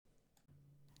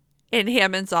In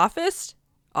Hammond's office.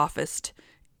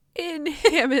 In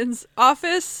Hammond's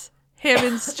office.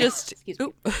 Hammond's just... Excuse me.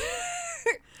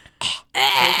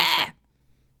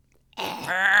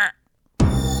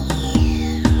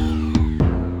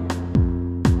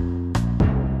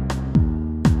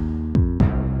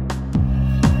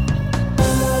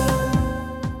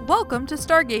 Welcome to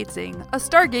Stargatesing, a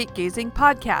Stargate gazing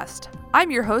podcast.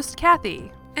 I'm your host,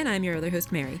 Kathy. And I'm your other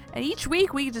host, Mary. And each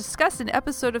week we discuss an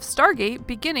episode of Stargate,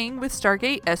 beginning with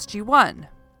Stargate SG-1.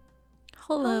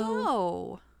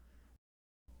 Hello.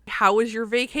 How was your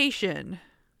vacation?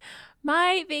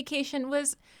 My vacation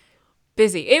was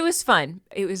busy. It was fun.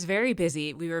 It was very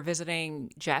busy. We were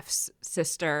visiting Jeff's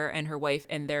sister and her wife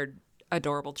and their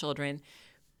adorable children.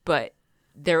 But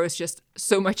there was just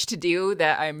so much to do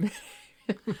that I'm...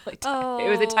 it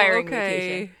was a tiring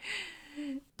vacation.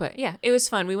 But yeah, it was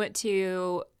fun. We went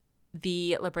to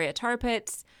the La Brea Tar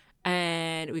Pits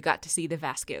and we got to see the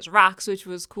Vasquez Rocks, which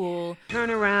was cool. Turn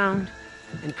around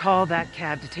and call that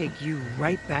cab to take you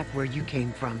right back where you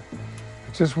came from.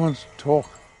 I just want to talk.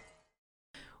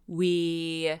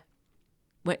 We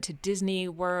went to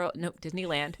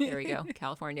Disneyland. There we go,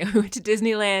 California. We went to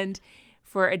Disneyland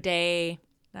for a day.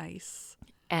 Nice.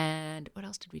 And what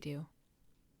else did we do?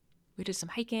 We did some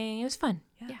hiking. It was fun.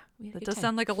 Yeah. That does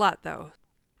sound like a lot, though.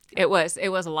 It was a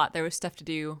lot. There was stuff to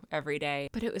do every day,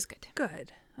 but it was good.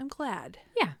 Good. I'm glad.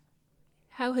 Yeah.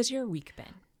 How has your week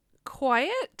been?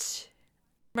 Quiet.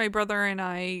 My brother and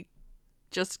I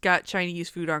just got Chinese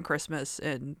food on Christmas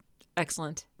and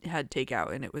Excellent. had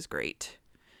takeout, and it was great.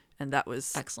 And that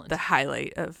was Excellent. The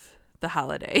highlight of the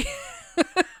holiday.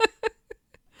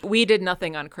 We did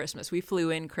nothing on Christmas. We flew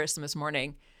in Christmas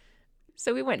morning.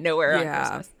 So we went nowhere on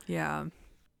Christmas. Yeah.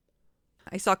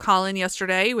 I saw Colin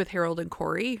yesterday with Harold and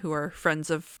Corey, who are friends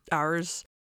of ours.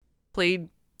 Played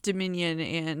Dominion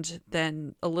and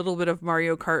then a little bit of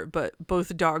Mario Kart, but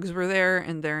both dogs were there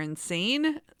and they're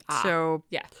insane. So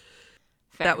yeah,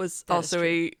 that was also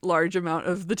a large amount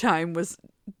of the time was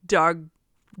dog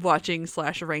watching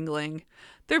 / wrangling.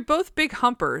 They're both big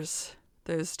humpers,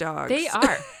 those dogs. They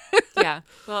are. Yeah.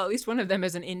 Well, at least one of them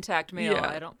is an intact male. Yeah.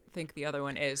 I don't think the other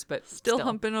one is, but Still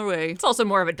humping away. It's also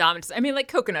more of a dominant. I mean, like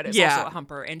Coconut is also a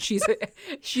humper, and she's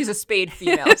a spayed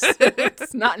female. So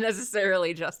it's not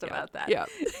necessarily just about that. Yeah.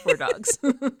 For dogs.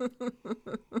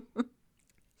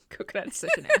 Coconut is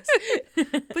such an ass.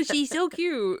 But she's so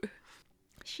cute.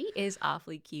 She is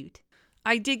awfully cute.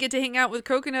 I did get to hang out with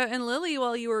Coconut and Lily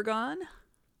while you were gone.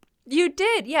 You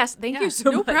did, yes. Thank you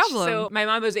so much. No problem. So my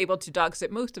mom was able to dog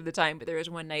sit most of the time, but there was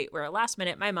one night where last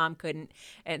minute my mom couldn't.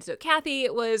 And so Kathy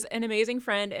was an amazing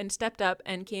friend and stepped up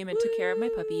and came and took care of my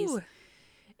puppies.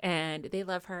 And they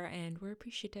love her and were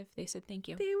appreciative. They said thank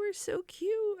you. They were so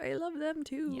cute. I love them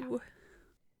too. Yeah.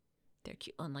 They're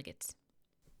cute little nuggets.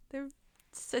 They're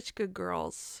such good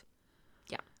girls.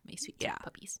 Yeah, my sweet cute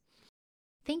puppies.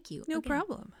 Thank you. No again.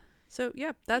 problem. So,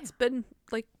 yeah, that's been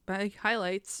like my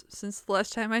highlights since the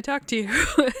last time I talked to you.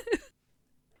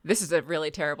 This is a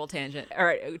really terrible tangent,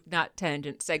 or not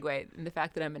tangent, segue. And the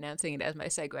fact that I'm announcing it as my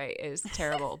segue is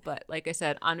terrible. But like I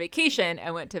said, on vacation,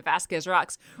 I went to Vasquez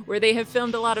Rocks, where they have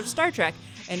filmed a lot of Star Trek.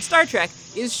 And Star Trek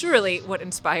is surely what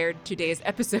inspired today's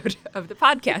episode of the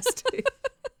podcast.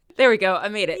 There we go. I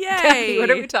made it. Yay! Kathy, what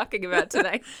are we talking about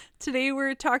today? Today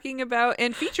we're talking about,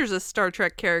 and features a Star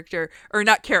Trek character, or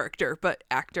not character, but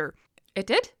actor. It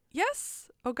did?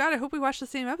 Yes. Oh God, I hope we watched the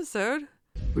same episode.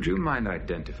 Would you mind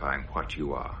identifying what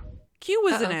you are? Q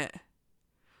was in it.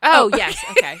 Oh, yes.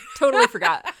 Okay. Totally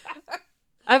forgot.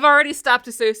 I've already stopped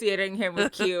associating him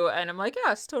with Q, and I'm like,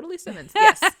 yes, totally Simmons.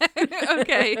 Yes.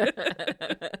 Okay.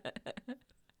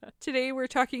 Today we're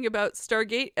talking about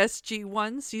Stargate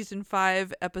SG-1, Season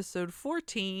 5, Episode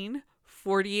 14,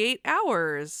 48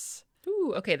 Hours.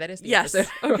 Ooh, okay, that is the Yes,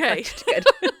 episode. okay. Good.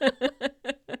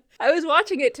 I was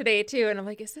watching it today, too, and I'm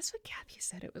like, is this what Kathy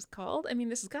said it was called? I mean,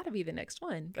 this has got to be the next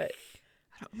one, but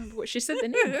I don't remember what she said the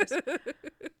name was.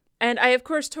 And I, of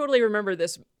course, totally remember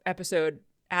this episode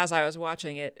as I was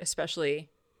watching it, especially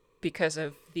because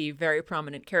of the very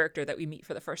prominent character that we meet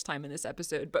for the first time in this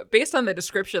episode. But based on the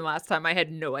description last time, I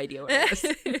had no idea what it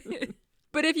was.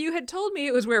 But if you had told me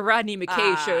it was where Rodney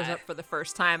McKay shows up for the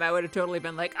first time, I would have totally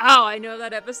been like, oh, I know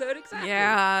that episode exactly.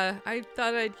 Yeah, I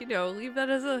thought I'd, leave that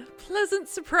as a pleasant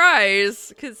surprise,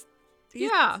 because he's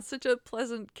such a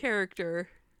pleasant character.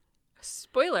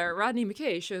 Spoiler, Rodney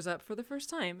McKay shows up for the first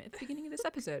time at the beginning of this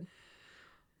episode.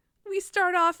 We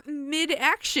start off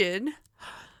mid-action.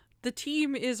 The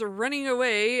team is running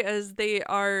away as they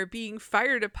are being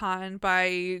fired upon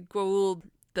by Goa'uld,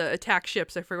 the attack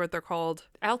ships. I forget what they're called.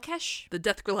 Alkesh? The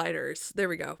Death Gliders. There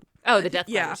we go. Oh, the Death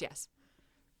Gliders, yes.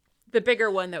 The bigger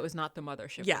one that was not the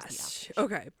mothership. Was the Yes.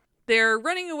 Alcatraz. Okay. They're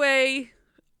running away,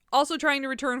 also trying to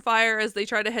return fire as they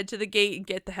try to head to the gate and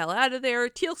get the hell out of there.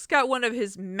 Teal'c's got one of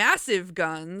his massive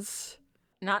guns.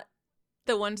 Not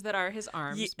the ones that are his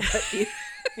arms, Ye-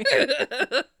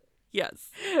 but, Yes.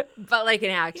 but like an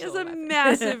He actual has a weapon.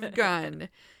 massive gun.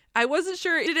 I wasn't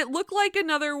sure. Did it look like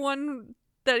another one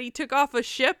that he took off a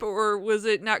ship, or was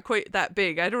it not quite that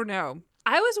big? I don't know.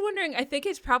 I was wondering, I think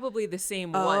it's probably the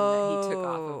same one that he took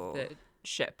off of the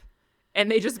ship. And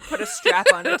they just put a strap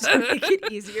on it to make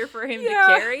it easier for him to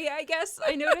carry, I guess,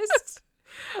 I noticed.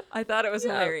 I thought it was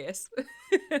hilarious.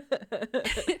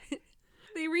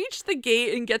 They reach the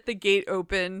gate and get the gate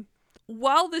open.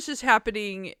 While this is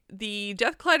happening, the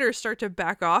Death Gliders start to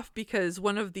back off because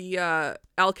one of the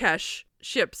Alcash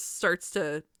ships starts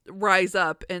to rise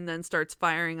up and then starts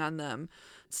firing on them.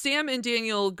 Sam and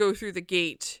Daniel go through the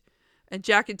gate, and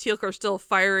Jack and Teal'c are still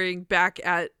firing back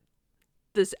at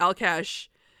this Alcash.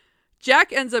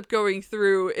 Jack ends up going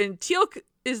through, and Teal'c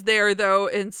is there, though,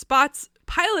 and spots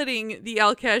piloting the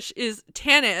Alcash is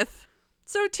Tanith.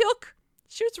 So Teal'c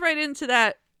shoots right into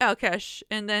that Alcash,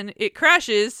 and then it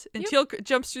crashes, and Teal'c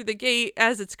jumps through the gate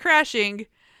as it's crashing.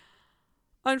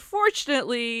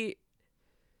 Unfortunately,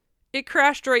 it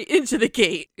crashed right into the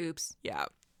gate. Oops. Yeah.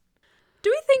 Do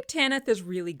we think Tanith is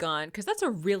really gone? Because that's a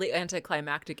really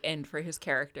anticlimactic end for his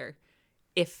character.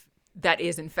 If that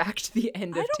is, in fact, the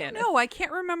end of Tanith. I don't know. I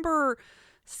can't remember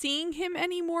seeing him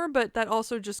anymore, but that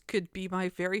also just could be my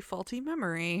very faulty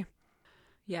memory.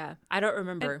 Yeah, I don't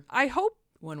remember And I hope,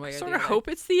 one way or sort the of other. hope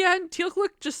it's the end. Teal'c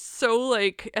looked just so,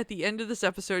 like, at the end of this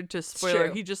episode, to spoiler,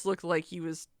 true. he just looked like he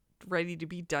was ready to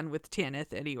be done with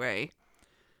Tanith anyway.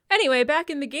 Anyway, back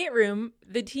in the gate room,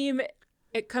 the team,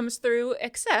 it comes through,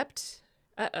 except...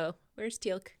 Uh-oh, where's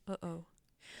Teal'c? Uh-oh.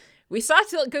 We saw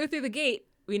Teal'c go through the gate.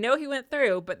 We know he went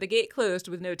through, but the gate closed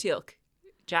with no Teal'c.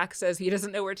 Jack says he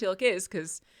doesn't know where Teal'c is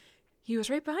because he was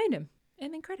right behind him.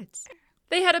 And then credits.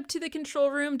 They head up to the control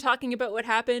room talking about what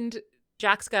happened.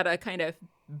 Jack's got a kind of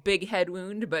big head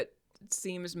wound, but it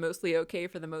seems mostly okay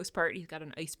for the most part. He's got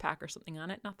an ice pack or something on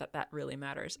it. Not that that really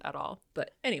matters at all.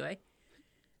 But anyway,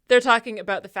 they're talking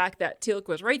about the fact that Teal'c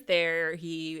was right there.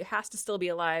 He has to still be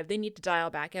alive. They need to dial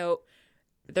back out.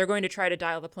 They're going to try to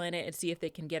dial the planet and see if they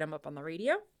can get him up on the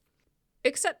radio.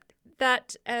 Except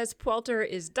that as Pualter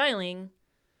is dialing,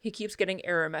 he keeps getting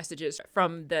error messages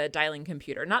from the dialing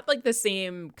computer. Not like the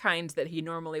same kinds that he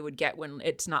normally would get when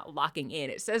it's not locking in.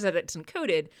 It says that it's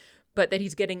encoded, but that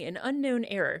he's getting an unknown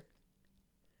error.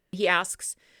 He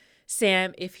asks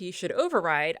Sam if he should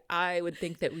override. I would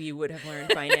think that we would have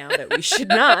learned by now that we should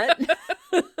not.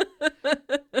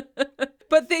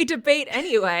 But they debate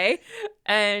anyway,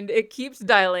 and it keeps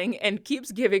dialing and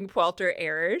keeps giving Pualter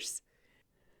errors.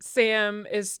 Sam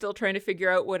is still trying to figure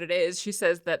out what it is. She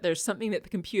says that there's something that the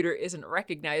computer isn't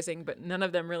recognizing, but none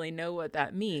of them really know what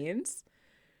that means.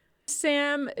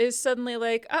 Sam is suddenly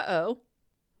like, uh-oh,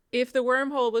 if the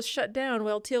wormhole was shut down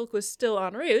while Teal'c was still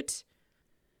en route.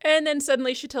 And then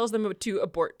suddenly she tells them to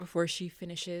abort before she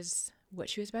finishes what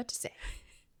she was about to say.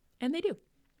 And they do.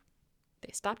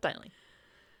 They stop dialing.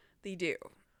 They do.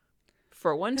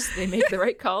 For once, they make the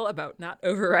right call about not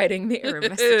overriding the error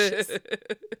messages.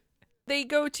 They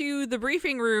go to the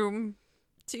briefing room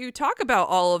to talk about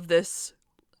all of this,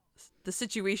 the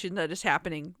situation that is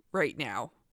happening right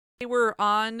now. They were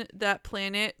on that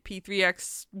planet,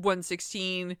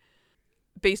 P3X-116,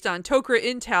 based on Tok'ra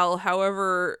intel.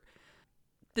 However,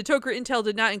 the Tok'ra intel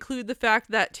did not include the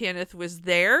fact that Tanith was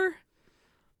there.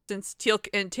 Since Teal'c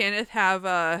and Tanith have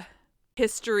a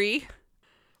history,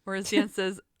 or as Dan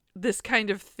says, this kind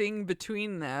of thing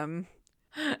between them.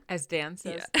 As Dan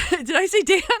says. Yeah. Did I say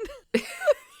Dan?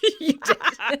 You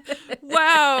did.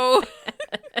 Wow.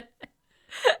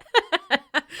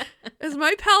 As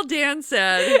my pal Dan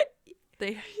said,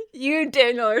 You and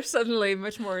Daniel are suddenly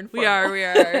much more informed. we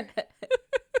are.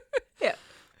 Yeah.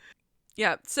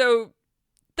 Yeah, so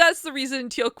that's the reason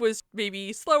Teal'c was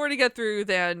maybe slower to get through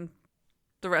than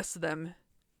the rest of them.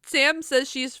 Sam says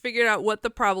she's figured out what the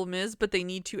problem is, but they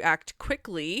need to act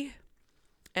quickly.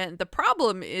 And the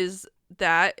problem is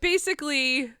that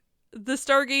basically the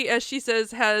Stargate, as she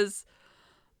says, has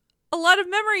a lot of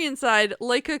memory inside,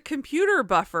 like a computer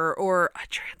buffer or a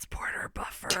transporter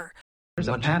buffer. There's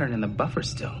a pattern in the buffer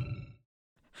still.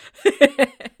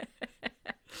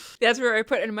 That's where I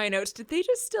put in my notes. Did they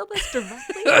just steal this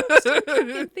directly from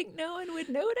Stargate and think no one would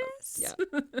notice? Yeah.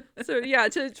 So yeah,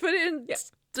 to put it in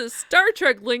to Star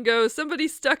Trek lingo, somebody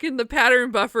stuck in the pattern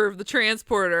buffer of the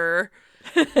transporter.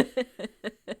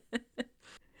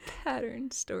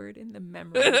 Pattern stored in the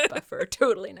memory buffer.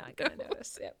 Totally not gonna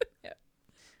notice. Yep.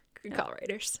 Good call,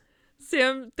 writers.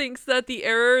 Sam thinks that the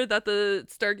error that the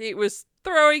Stargate was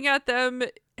throwing at them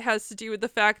has to do with the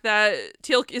fact that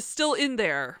Teal'c is still in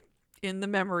there, in the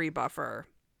memory buffer.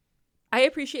 I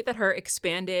appreciate that her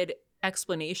expanded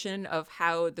explanation of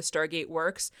how the Stargate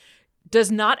works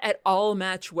does not at all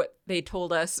match what they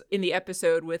told us in the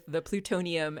episode with the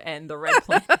plutonium and the red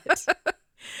planet.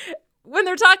 When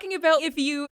they're talking about if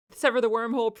you sever the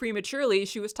wormhole prematurely,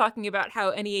 she was talking about how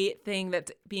anything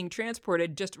that's being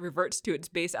transported just reverts to its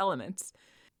base elements.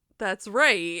 That's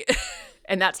right.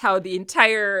 And that's how the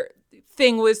entire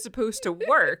thing was supposed to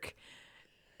work.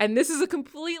 And this is a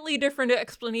completely different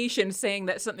explanation, saying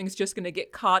that something's just going to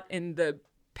get caught in the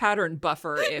pattern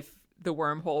buffer if the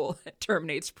wormhole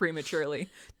terminates prematurely.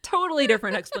 Totally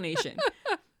different explanation.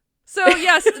 So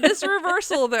yes, this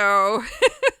reversal though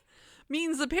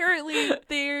means apparently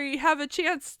they have a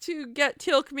chance to get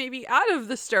Teal'c maybe out of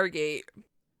the Stargate.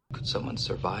 Could someone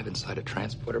survive inside a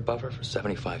transporter buffer for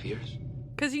 75 years?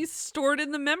 Because he's stored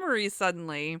in the memories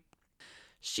suddenly.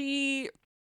 She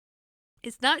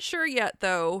is not sure yet,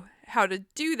 though, how to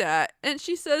do that. And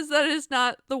she says that is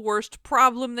not the worst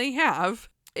problem they have.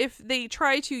 If they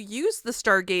try to use the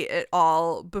Stargate at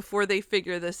all before they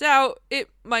figure this out, it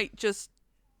might just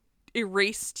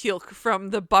erase Teal'c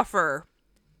from the buffer,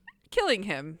 killing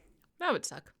him. That would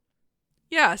suck.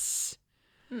 Yes.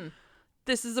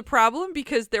 This is a problem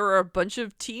because there are a bunch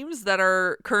of teams that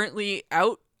are currently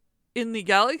out in the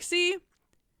galaxy.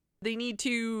 They need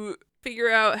to figure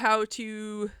out how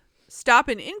to stop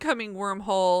an incoming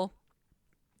wormhole,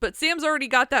 but Sam's already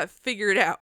got that figured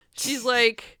out. She's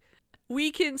like,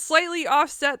 we can slightly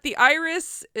offset the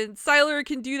iris, and Sylar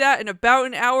can do that in about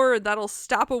an hour, and that'll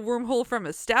stop a wormhole from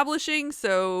establishing,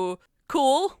 so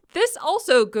cool. This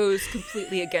also goes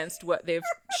completely against what they've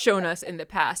shown us in the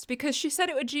past, because she said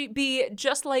it would be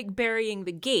just like burying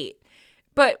the gate.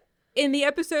 But in the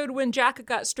episode when Jack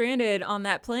got stranded on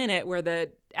that planet where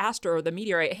the asteroid or the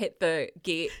meteorite hit the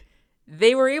gate,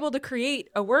 they were able to create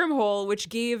a wormhole which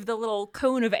gave the little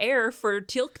cone of air for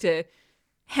Teal'c to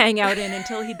hang out in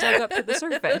until he dug up to the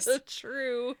surface.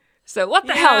 True. So what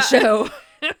the hell, show?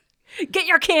 Get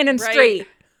your cannon Right. straight.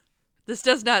 This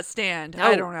does not stand. No.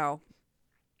 I don't know.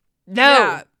 No.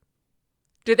 Yeah.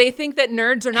 Do they think that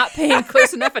nerds are not paying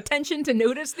close enough attention to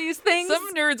notice these things?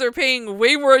 Some nerds are paying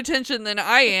way more attention than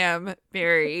I am,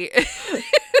 Mary.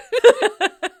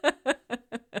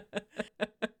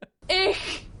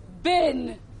 Ich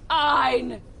bin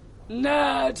ein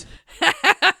Nerd.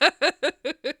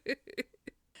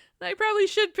 I probably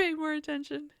should pay more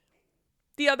attention.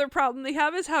 The other problem they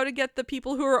have is how to get the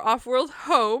people who are off-world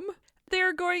home.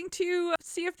 They're going to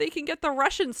see if they can get the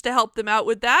Russians to help them out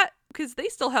with that, because they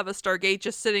still have a Stargate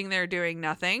just sitting there doing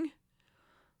nothing.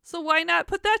 So why not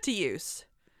put that to use?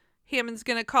 Hammond's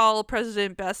going to call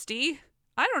President Bestie.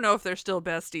 I don't know if they're still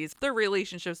besties. Their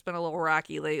relationship's been a little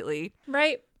rocky lately.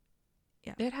 Right.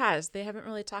 Yeah. It has. They haven't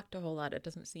really talked a whole lot, it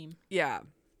doesn't seem. Yeah.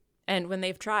 And when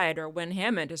they've tried, or when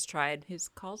Hammond has tried, his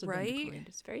calls have been Right? declined.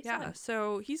 It's very Yeah, sad.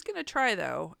 so he's going to try,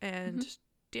 though, and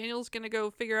Daniel's going to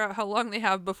go figure out how long they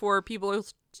have before people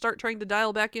start trying to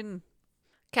dial back in.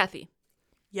 Kathy,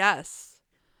 Yes.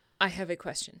 I have a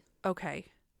question.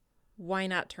 Okay. Why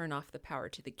not turn off the power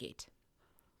to the gate?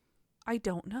 I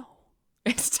don't know.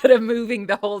 Instead of moving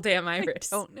the whole damn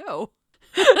iris. I don't know.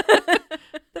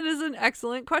 That is an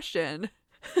excellent question.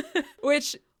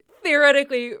 Which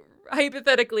theoretically,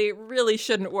 hypothetically, really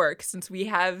shouldn't work, since we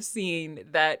have seen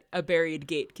that a buried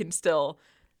gate can still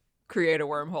create a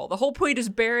wormhole. The whole point is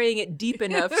burying it deep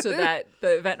enough so that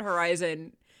the event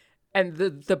horizon and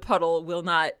the puddle will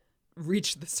not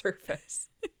reach the surface.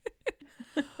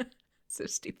 So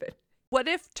stupid. What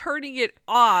if turning it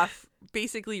off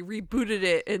basically rebooted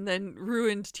it and then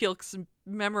ruined Teal'c's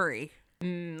memory?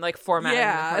 Like formatting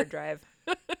Yeah. the hard drive.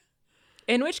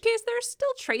 In which case, there's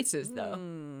still traces,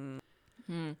 though.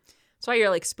 That's why you're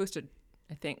like supposed to,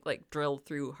 I think, like drill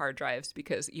through hard drives,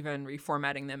 because even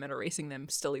reformatting them and erasing them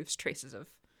still leaves traces of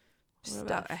What stuff.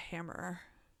 about a hammer?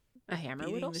 A hammer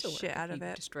would beating the also work shit if out of you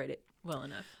it? destroyed it well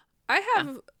enough. I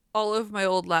have all of my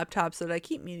old laptops that I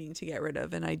keep meaning to get rid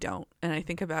of, and I don't. And I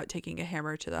think about taking a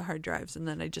hammer to the hard drives, and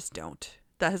then I just don't.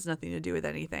 That has nothing to do with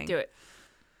anything. Do it.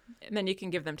 And then you can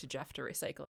give them to Jeff to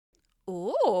recycle.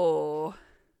 Oh.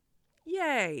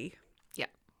 Yay. Yeah.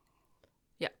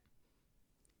 Yeah.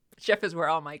 Jeff is where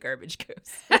all my garbage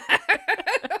goes.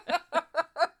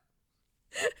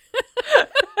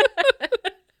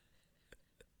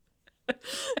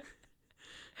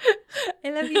 I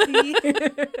love you, sweetie.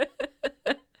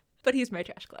 But he's my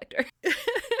trash collector.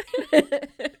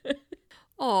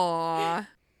 Aw.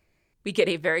 We get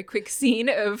a very quick scene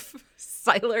of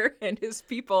Siler and his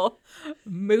people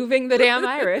moving the damn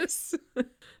Iris.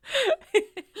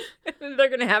 They're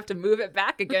going to have to move it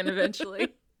back again eventually.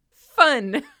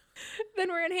 Fun. Then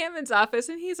we're in Hammond's office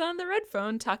and he's on the red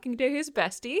phone talking to his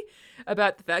bestie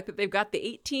about the fact that they've got the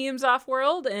 8 teams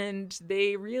off-world and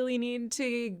they really need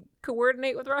to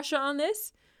coordinate with Russia on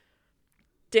this.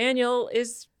 Daniel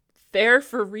is there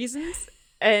for reasons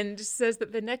and says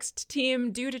that the next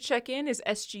team due to check in is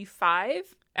SG5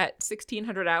 at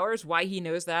 1600 hours. Why he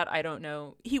knows that, I don't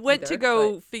know. He went to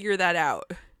go figure that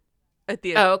out at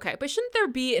the end. Oh, okay. But shouldn't there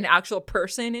be an actual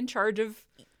person in charge of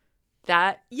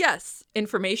that Yes.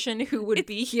 information who would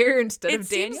be here instead of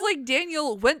Daniel? It seems like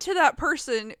Daniel went to that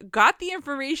person, got the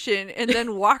information, and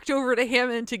then walked over to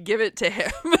Hammond to give it to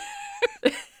him.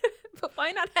 But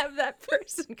why not have that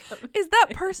person come? Is that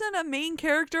person a main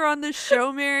character on this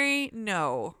show, Mary?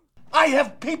 No. I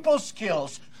have people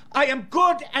skills. I am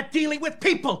good at dealing with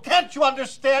people. Can't you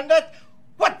understand that?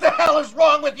 What the hell is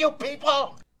wrong with you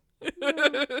people?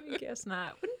 I guess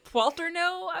not. Wouldn't Walter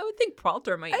know? I would think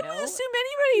Walter might know. I would assume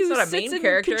anybody He's who not a sits main in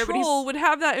character, but control he's would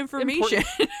have that information.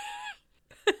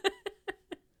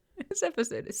 This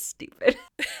episode is stupid.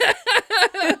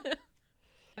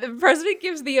 The president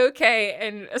gives the okay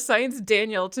and assigns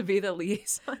Daniel to be the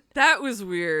liaison. That was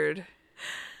weird.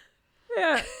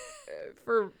 Yeah.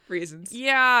 For reasons.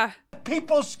 Yeah.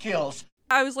 People skills.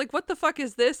 I was like, what the fuck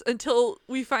is this? Until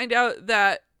we find out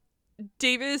that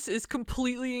Davis is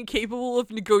completely incapable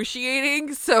of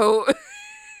negotiating, so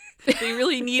they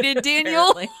really needed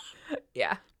Daniel. Apparently.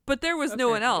 Yeah. But there was no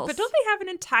one else. But don't they have an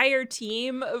entire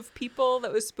team of people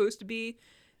that was supposed to be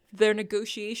their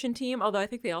negotiation team? Although I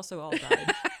think they also all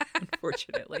died,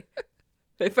 unfortunately,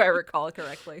 if I recall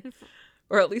correctly.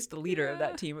 Or at least the leader of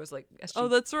that team was like SG. Oh,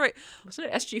 that's right. Wasn't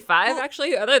it SG5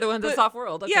 actually? Oh, they're the ones that's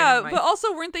off-world. Okay, yeah, never mind. but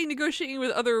also weren't they negotiating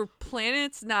with other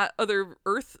planets, not other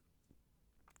Earth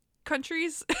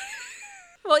countries?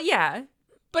 Well, yeah.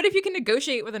 But if you can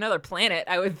negotiate with another planet,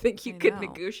 I would think you could know.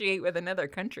 negotiate with another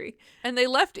country. And they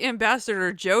left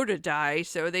Ambassador Joe to die,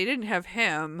 so they didn't have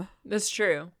him. That's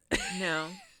true. No.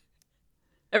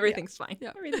 Everything's fine.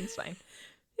 Yeah. Everything's fine.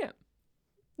 Yeah.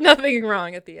 Nothing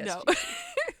wrong at the SG. No.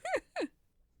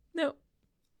 No.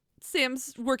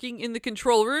 Sam's working in the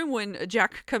control room when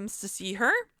Jack comes to see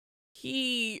her.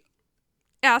 He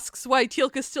asks why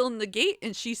Teal'c's still in the gate,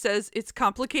 and she says it's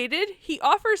complicated. He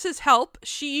offers his help.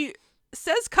 She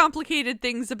says complicated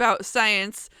things about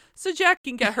science, so Jack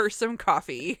can get her some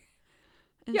coffee.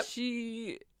 And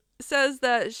she says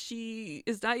that she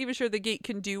is not even sure the gate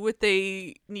can do what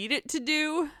they need it to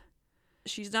do.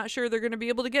 She's not sure they're going to be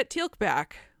able to get Teal'c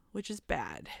back, which is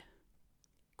bad.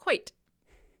 Quite.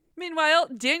 Meanwhile,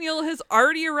 Daniel has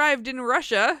already arrived in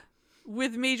Russia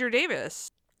with Major Davis.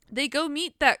 They go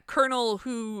meet that colonel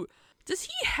who... Does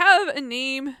he have a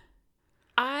name?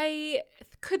 I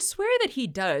could swear that he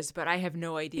does, but I have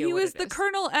no idea He what was it the is.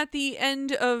 colonel at the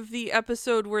end of the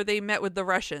episode where they met with the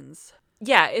Russians.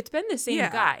 Yeah, it's been the same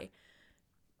Yeah. guy.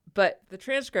 But the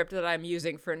transcript that I'm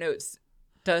using for notes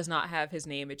does not have his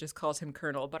name. It just calls him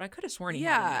Colonel, but I could have sworn he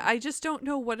had a Yeah, name. I just don't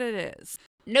know what it is.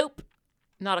 Nope.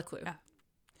 Not a clue. Yeah.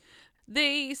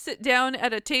 They sit down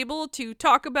at a table to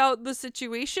talk about the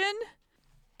situation.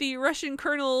 The Russian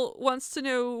colonel wants to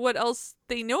know what else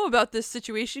they know about this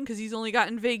situation because he's only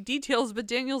gotten vague details, but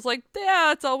Daniel's like, yeah,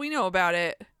 that's all we know about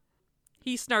it.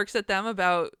 He snarks at them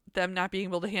about them not being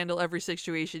able to handle every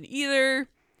situation either.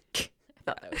 I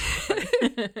thought that was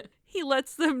funny. He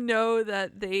lets them know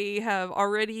that they have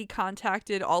already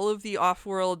contacted all of the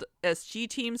off-world SG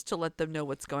teams to let them know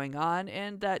what's going on,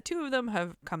 and that 2 of them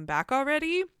have come back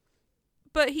already.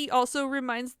 But he also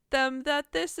reminds them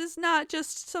that this is not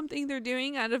just something they're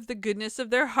doing out of the goodness of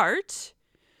their heart.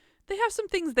 They have some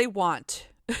things they want.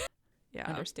 Yeah.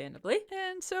 Understandably.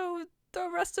 And so the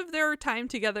rest of their time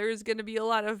together is going to be a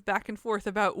lot of back and forth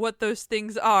about what those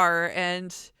things are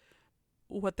and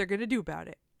what they're going to do about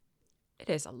it. It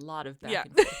is a lot of back Yeah.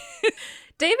 and forth.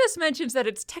 Davis mentions that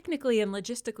it's technically and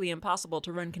logistically impossible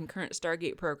to run concurrent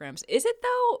Stargate programs. Is it,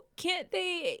 though? Can't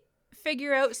they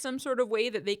figure out some sort of way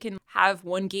that they can have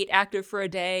one gate active for a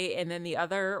day and then the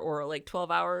other, or like 12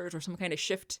 hours or some kind of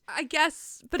shift? I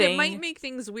guess, but thing? it might make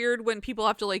things weird when people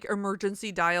have to like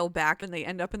emergency dial back and they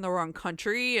end up in the wrong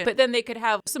country. But then they could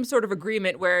have some sort of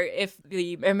agreement where if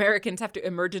the Americans have to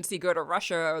emergency go to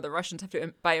Russia or the Russians have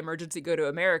to by emergency go to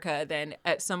America, then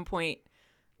at some point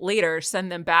later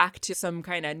send them back to some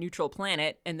kind of neutral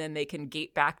planet and then they can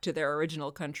gate back to their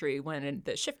original country when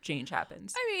the shift change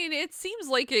happens. I mean, it seems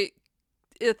like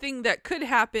a thing that could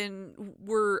happen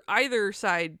were either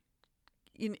side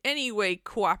in any way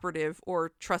cooperative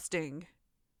or trusting.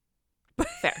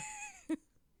 Fair.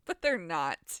 But they're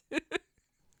not.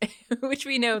 which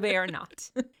we know they are not.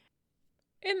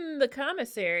 In the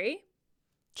commissary,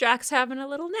 Jack's having a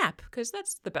little nap, because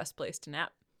that's the best place to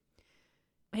nap.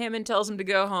 Hammond tells him to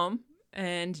go home,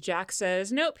 and Jack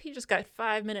says, nope, he just got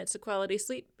 5 minutes of quality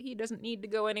sleep. He doesn't need to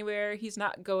go anywhere. He's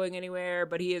not going anywhere,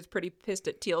 but he is pretty pissed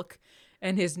at Teal'c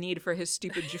and his need for his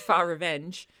stupid Jaffa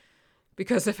revenge.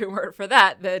 Because if it weren't for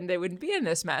that, then they wouldn't be in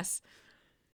this mess.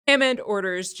 Hammond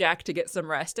orders Jack to get some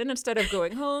rest, and instead of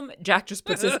going home, Jack just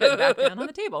puts his head back down on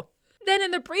the table. Then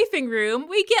in the briefing room,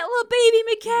 we get little baby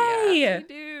McKay. Yes, we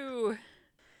do.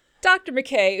 Dr.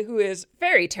 McKay, who is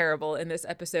very terrible in this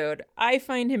episode, I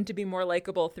find him to be more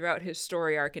likable throughout his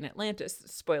story arc in Atlantis,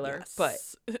 spoiler, Yes.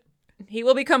 but he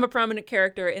will become a prominent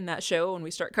character in that show when we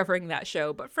start covering that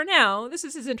show. But for now, this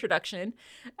is his introduction,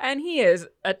 and he is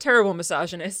a terrible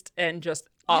misogynist and just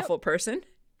awful person.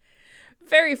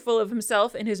 Very full of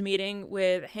himself in his meeting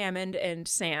with Hammond and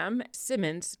Sam.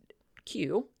 Simmons,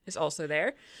 Q, is also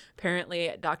there.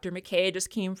 Apparently, Dr. McKay just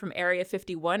came from Area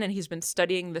 51 and he's been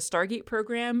studying the Stargate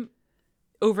program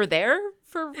over there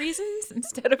for reasons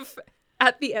instead of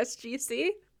at the SGC.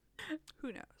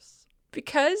 Who knows?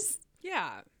 Because,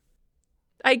 Yeah.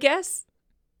 I guess,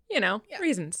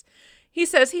 reasons. He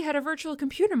says he had a virtual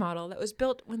computer model that was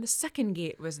built when the second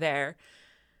gate was there.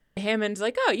 Hammond's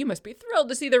like, oh, you must be thrilled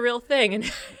to see the real thing.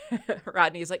 And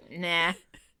Rodney's like, nah.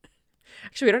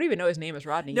 Actually, we don't even know his name is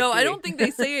Rodney. No, do I we? don't think they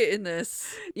say it in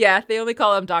this. Yeah, they only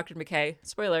call him Dr. McKay.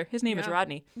 Spoiler, his name is Yeah.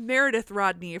 Rodney. Meredith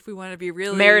Rodney, if we want to be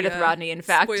really Meredith Rodney, in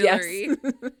fact, spoilery.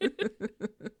 yes.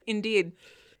 Indeed.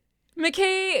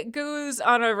 McKay goes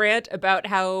on a rant about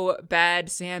how bad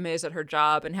Sam is at her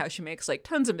job and how she makes like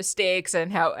tons of mistakes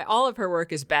and how all of her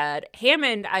work is bad.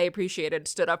 Hammond, I appreciated,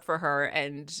 stood up for her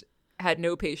and had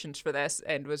no patience for this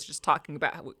and was just talking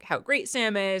about how great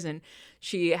Sam is, and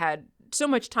she had so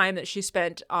much time that she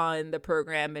spent on the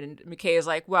program, and McKay is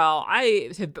like, well, I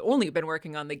have only been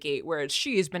working on the gate, whereas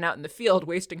she's been out in the field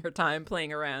wasting her time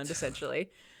playing around,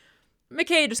 essentially.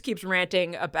 McKay just keeps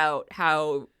ranting about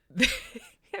how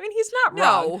I mean, he's not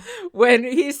wrong when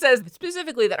he says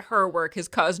specifically that her work has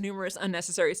caused numerous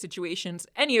unnecessary situations,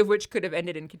 any of which could have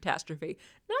ended in catastrophe.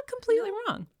 Not completely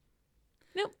wrong.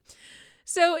 Nope.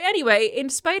 So anyway, in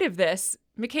spite of this,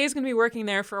 McKay's going to be working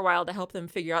there for a while to help them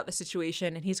figure out the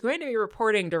situation, and he's going to be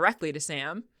reporting directly to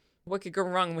Sam. What could go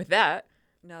wrong with that?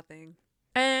 Nothing.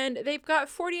 And they've got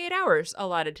 48 hours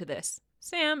allotted to this.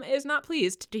 Sam is not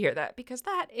pleased to hear that, because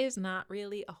that is not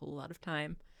really a whole lot of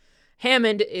time.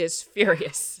 Hammond is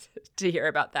furious to hear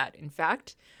about that, in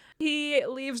fact. He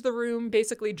leaves the room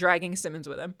basically dragging Simmons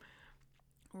with him.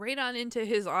 Right on into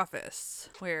his office,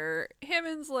 where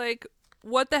Hammond's like,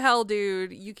 what the hell,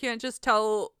 dude? You can't just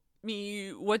tell me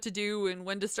what to do and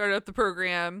when to start up the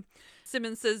program.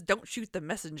 Simmons says, don't shoot the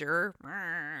messenger.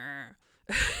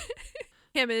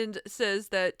 Hammond says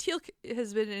that Teal'c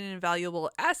has been an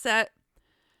invaluable asset.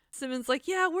 Simmons like,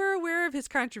 yeah, we're aware of his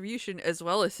contribution as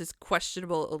well as his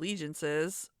questionable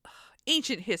allegiances.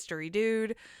 Ancient history,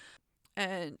 dude.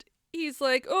 And he's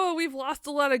like, oh, we've lost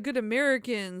a lot of good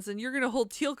Americans and you're going to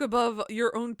hold Teal'c above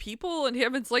your own people? And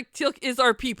Hammond's like, Teal'c is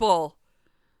our people.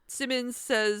 Simmons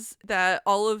says that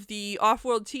all of the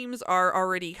off-world teams are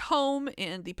already home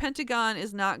and the Pentagon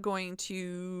is not going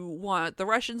to want the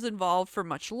Russians involved for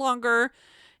much longer.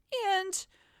 And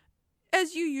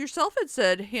as you yourself had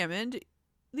said, Hammond,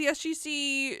 the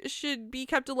SGC should be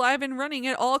kept alive and running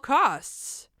at all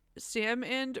costs. Sam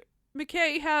and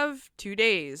McKay have 2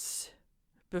 days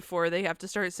before they have to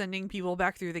start sending people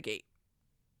back through the gate.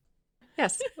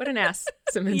 Yes, what an ass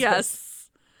Simmons is. Yes.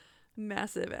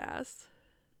 Massive ass.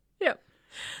 Yep.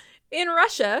 In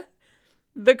Russia,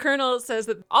 the colonel says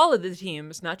that all of the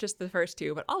teams, not just the first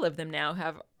two, but all of them now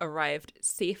have arrived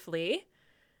safely.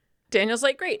 Daniel's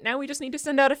like, great, now we just need to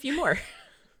send out a few more.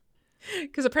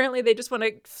 Because apparently they just want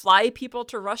to fly people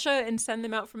to Russia and send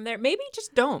them out from there. Maybe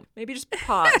just don't. Maybe just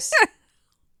pause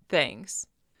things.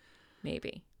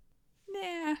 Maybe.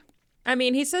 Nah. I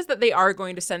mean, he says that they are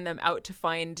going to send them out to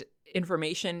find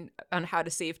information on how to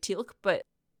save Teal'c, but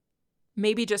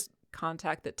maybe just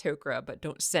contact the Tok'ra, but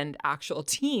don't send actual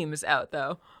teams out,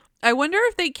 though. I wonder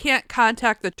if they can't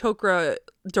contact the Tok'ra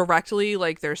directly,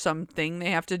 like there's something they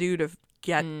have to do to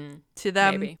get to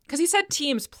them. Maybe. Because he said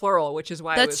teams plural, which is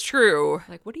why I That's was true.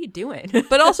 like, what are you doing?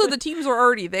 But also the teams were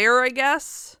already there, I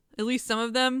guess. At least some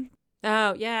of them.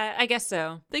 Oh, yeah, I guess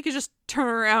so. They could just turn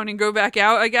around and go back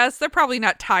out, I guess. They're probably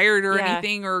not tired or Yeah.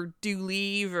 anything or do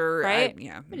leave or... Right?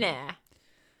 Yeah.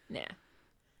 Nah.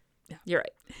 You're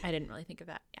right. I didn't really think of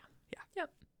that. Yeah. Yep.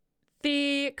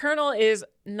 The colonel is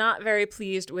not very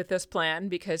pleased with this plan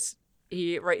because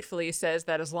he rightfully says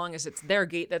that as long as it's their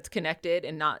gate that's connected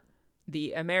and not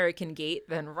the American gate,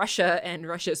 then Russia and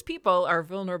Russia's people are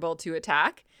vulnerable to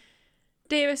attack.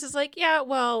 Davis is like, yeah,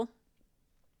 well,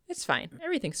 it's fine.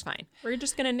 Everything's fine. We're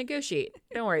just going to negotiate.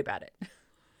 Don't worry about it.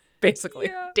 Basically.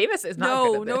 Yeah. Davis is not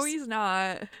good at this. No, he's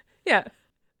not. Yeah.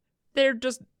 They're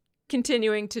just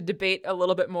continuing to debate a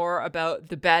little bit more about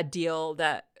the bad deal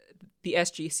that the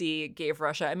SGC gave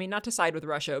Russia. I mean, not to side with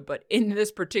Russia, but in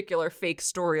this particular fake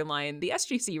storyline, the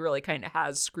SGC really kind of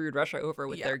has screwed Russia over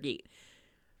with their gate.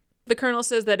 The colonel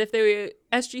says that if the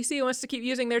SGC wants to keep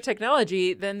using their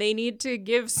technology, then they need to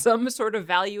give some sort of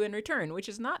value in return, which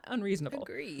is not unreasonable.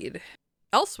 Agreed.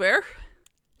 Elsewhere,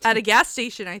 at a gas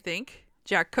station, I think,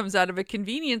 Jack comes out of a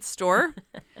convenience store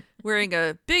wearing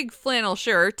a big flannel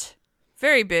shirt.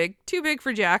 Very big. Too big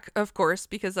for Jack, of course,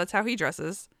 because that's how he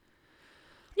dresses.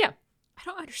 Yeah. I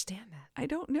don't understand that. I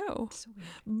don't know. It's so weird.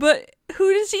 But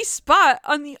who does he spot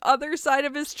on the other side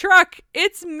of his truck?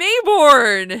 It's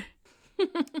Mayborn.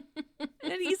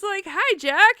 And he's like, hi,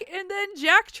 Jack. And then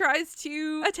Jack tries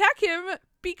to attack him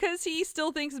because he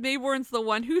still thinks Mayborn's the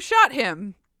one who shot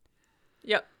him.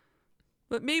 Yep.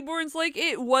 But Mayborn's like,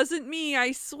 it wasn't me,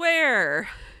 I swear.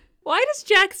 Why does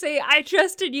Jack say, I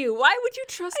trusted you? Why would you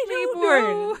trust I don't Mayborn?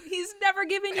 know. He's never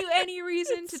given you any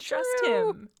reason to trust true.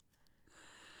 him.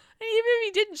 And even if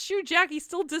he didn't shoot Jack, he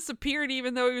still disappeared,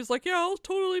 even though he was like, yeah, I'll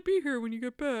totally be here when you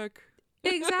get back.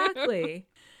 Exactly.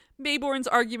 Mayborn's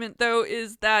argument, though,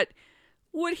 is that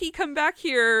would he come back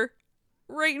here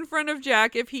right in front of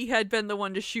Jack if he had been the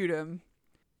one to shoot him?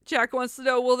 Jack wants to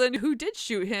know, well, then who did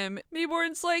shoot him?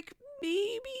 Mayborn's like,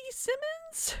 maybe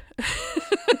Simmons?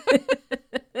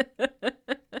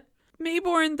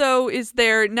 Mayborn, though, is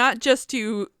there not just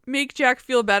to make Jack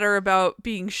feel better about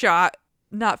being shot,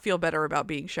 not feel better about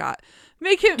being shot.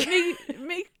 Make him,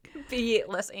 make Be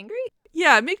less angry?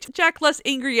 yeah, make Jack less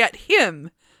angry at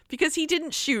him because he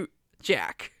didn't shoot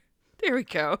Jack. There we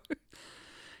go.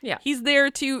 Yeah. He's there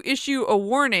to issue a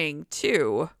warning,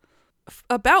 too,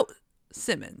 about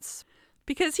Simmons.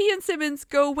 Because he and Simmons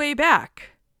go way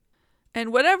back.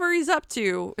 And whatever he's up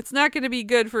to, it's not going to be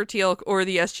good for Teal'c or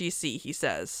the SGC, he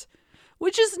says.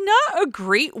 Which is not a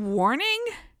great warning.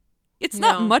 It's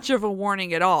not No. much of a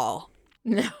warning at all.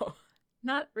 No,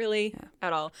 not really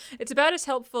at all. It's about as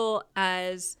helpful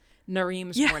as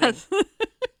Nareem's warning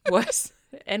was.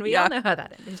 And we all know how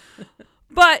that ended.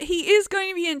 But he is going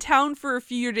to be in town for a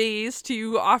few days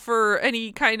to offer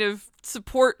any kind of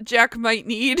support Jack might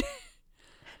need.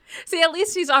 See, at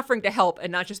least he's offering to help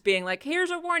and not just being like,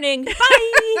 here's a warning.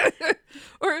 Bye.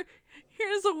 Or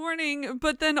here's a warning,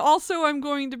 but then also I'm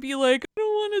going to be like, I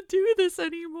don't want to do this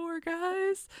anymore,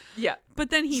 guys. Yeah. But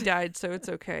then he died, so it's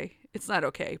okay. It's not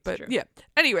okay, but true. yeah.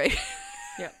 Anyway.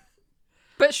 Yeah.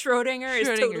 But Schrodinger is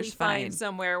totally Schrodinger's fine fine.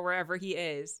 somewhere, wherever he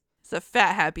is. It's a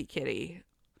fat, happy kitty.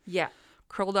 Yeah.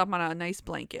 Curled up on a nice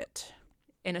blanket.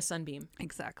 In a sunbeam.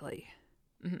 Exactly.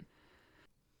 Mhm.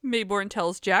 Mayborn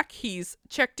tells Jack he's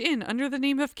checked in under the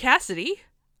name of Cassidy.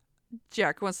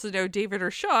 Jack wants to know David or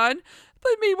Sean,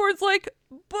 but Mayborn's like,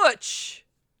 Butch.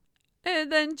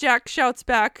 And then Jack shouts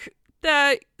back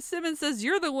that Simmons says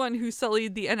you're the one who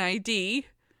sullied the NID.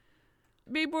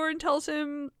 Mayborn tells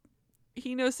him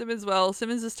he knows Simmons well.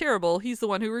 Simmons is terrible. He's the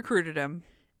one who recruited him.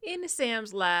 In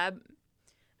Sam's lab,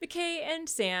 McKay and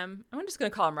Sam, I'm just going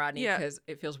to call him Rodney Yeah. because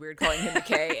it feels weird calling him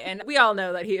McKay. And we all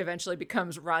know that he eventually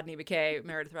becomes Rodney McKay,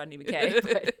 Meredith Rodney McKay.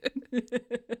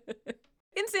 But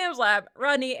in Sam's lab,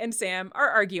 Rodney and Sam are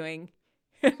arguing.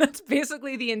 And that's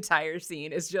basically the entire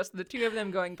scene, is just the two of them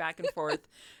going back and forth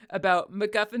about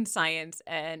MacGuffin science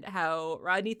and how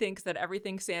Rodney thinks that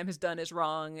everything Sam has done is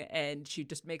wrong and she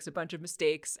just makes a bunch of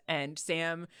mistakes. And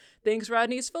Sam thinks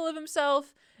Rodney's full of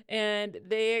himself and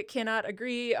they cannot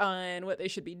agree on what they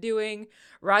should be doing.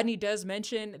 Rodney does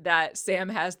mention that Sam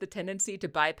has the tendency to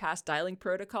bypass dialing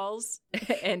protocols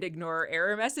and ignore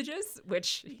error messages,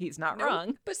 which he's not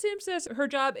wrong. But Sam says her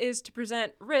job is to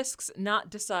present risks, not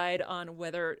decide on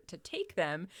whether to take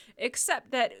them,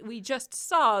 except that we just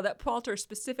saw that Poulter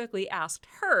specifically asked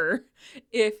her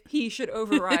if he should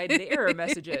override the error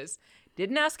messages.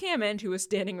 Didn't ask Hammond, who was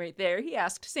standing right there. He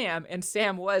asked Sam, and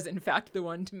Sam was, in fact, the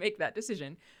one to make that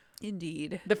decision.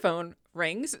 Indeed. The phone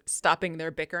rings, stopping their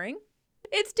bickering.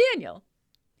 It's Daniel.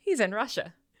 He's in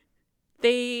Russia.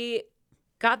 They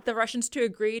got the Russians to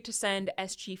agree to send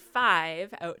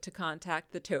SG-5 out to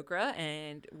contact the Tok'ra,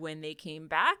 and when they came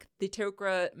back, the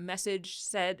Tok'ra message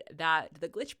said that the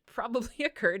glitch probably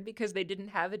occurred because they didn't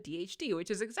have a DHD,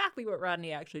 which is exactly what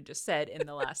Rodney actually just said in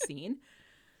the last scene.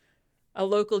 A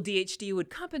local DHD would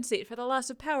compensate for the loss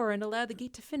of power and allow the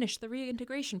gate to finish the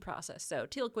reintegration process, so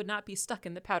Teal'c would not be stuck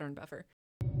in the pattern buffer.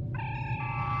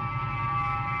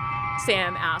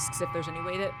 Sam asks if there's any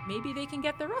way that maybe they can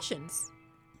get the Russians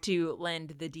to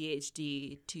lend the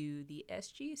DHD to the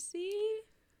SGC,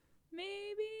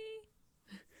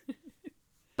 maybe?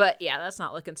 But yeah, that's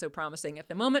not looking so promising at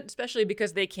the moment, especially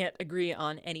because they can't agree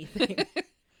on anything.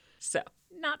 So,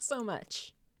 not so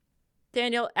much.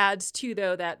 Daniel adds, too,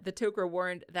 though, that the Tok'ra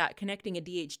warned that connecting a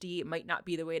DHD might not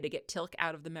be the way to get Teal'c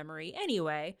out of the memory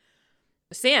anyway.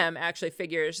 Sam actually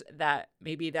figures that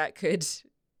maybe that could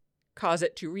cause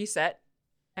it to reset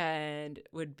and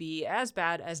would be as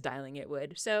bad as dialing it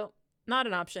would. So, not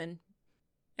an option.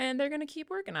 And they're going to keep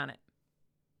working on it.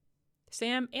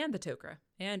 Sam and the Tok'ra,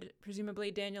 and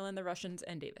presumably Daniel and the Russians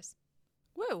and Davis.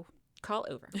 Whoa. Call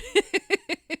over.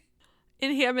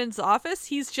 In Hammond's office,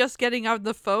 he's just getting out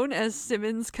the phone as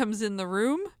Simmons comes in the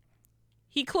room.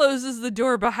 He closes the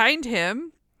door behind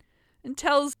him and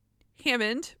tells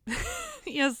Hammond,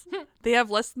 yes, they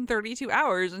have less than 32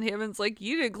 hours. And Hammond's like,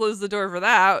 you didn't close the door for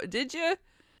that, did you?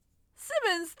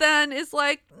 Simmons then is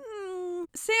like,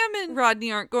 Sam and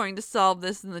Rodney aren't going to solve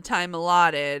this in the time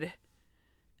allotted.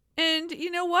 And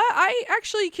you know what? I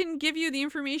actually can give you the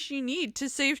information you need to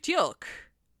save Teal'c.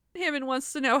 Hammond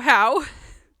wants to know how.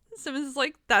 Simmons is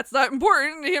like, that's not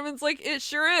important. Hammond's like, it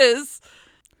sure is.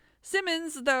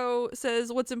 Simmons, though,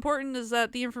 says what's important is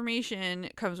that the information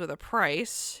comes with a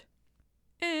price.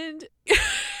 And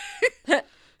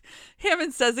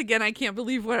Hammond says again, I can't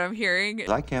believe what I'm hearing.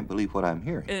 I can't believe what I'm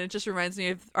hearing. And it just reminds me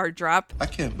of our drop. I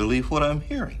can't believe what I'm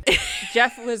hearing.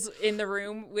 Jeff was in the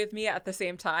room with me at the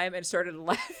same time and started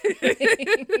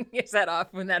laughing his head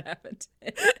off when that happened.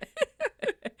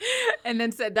 And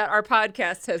then said that our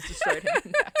podcast has destroyed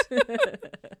him.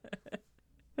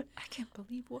 I can't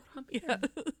believe what I'm hearing. Yeah.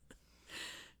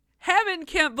 Hammond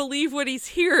can't believe what he's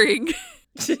hearing.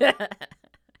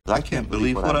 I can't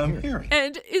believe what I'm hearing.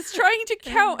 And is trying to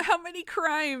count how many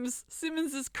crimes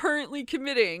Simmons is currently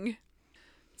committing.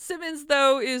 Simmons,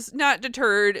 though, is not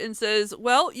deterred and says,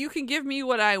 well, you can give me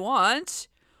what I want,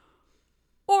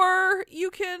 or you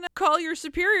can call your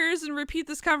superiors and repeat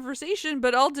this conversation,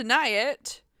 but I'll deny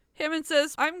it. Hammond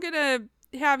says, I'm going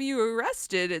to have you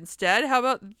arrested instead. How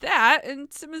about that?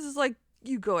 And Simmons is like,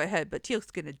 you go ahead, but Teal'c's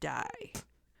going to die.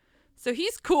 So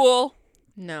he's cool.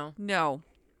 No.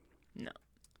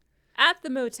 At the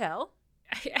motel,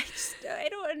 I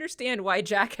don't understand why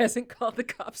Jack hasn't called the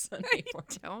cops on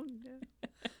Mayborn. I don't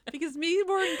know. Because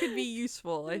Mayborn could be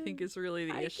useful, I think, is really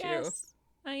the issue. Guess.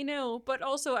 I know, but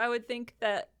also I would think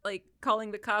that, like,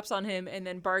 calling the cops on him and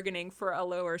then bargaining for a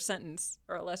lower sentence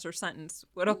or a lesser sentence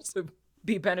would also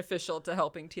be beneficial to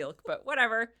helping Teal'c, but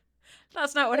whatever.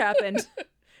 That's not what happened.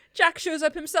 Jack shows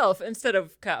up himself instead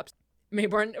of cops.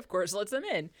 Mayborn, of course, lets them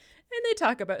in, and they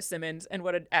talk about Simmons and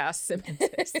what an ass Simmons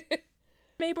is.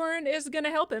 Mayborn is going to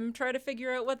help him try to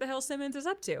figure out what the hell Simmons is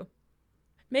up to.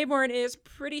 Mayborn is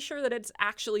pretty sure that it's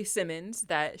actually Simmons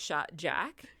that shot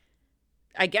Jack.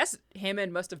 I guess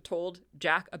Hammond must have told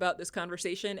Jack about this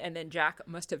conversation, and then Jack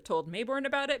must have told Mayborn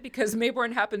about it, because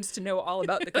Mayborn happens to know all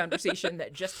about the conversation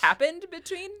that just happened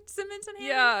between Simmons and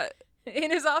Hammond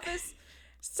in his office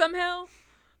somehow.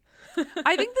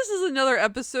 I think this is another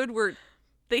episode where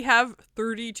they have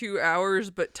 32 hours,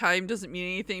 but time doesn't mean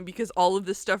anything because all of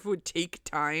this stuff would take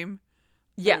time.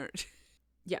 Yeah.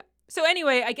 Yeah. So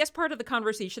anyway, I guess part of the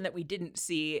conversation that we didn't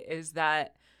see is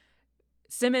that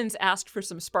Simmons asked for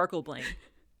some sparkle bling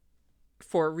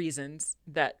for reasons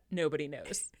that nobody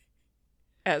knows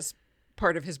as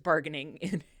part of his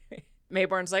bargaining.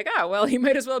 Mayborn's like, well, he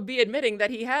might as well be admitting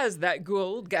that he has that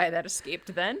Goa'uld guy that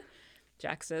escaped then.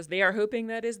 Jack says they are hoping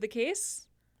that is the case.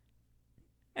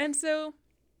 And so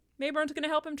Mayborn's going to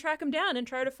help him track him down and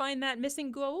try to find that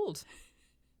missing Goa'uld.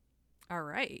 All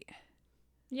right.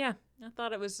 Yeah, I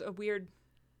thought it was a weird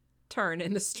turn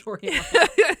in the storyline.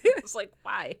 It's like,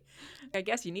 why? I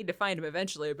guess you need to find him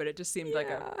eventually, but it just seemed like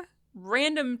a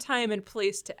random time and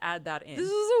place to add that in. This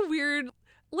is a weird,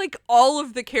 like, all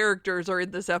of the characters are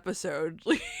in this episode.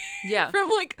 Yeah. From,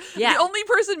 the only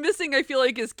person missing, I feel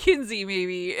like, is Kinsey,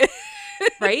 maybe.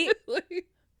 Right?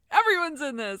 Everyone's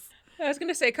in this. I was going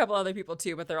to say a couple other people,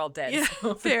 too, but they're all dead. Yeah,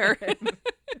 so. fair.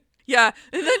 Yeah,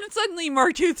 and then suddenly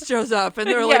Martooth shows up, and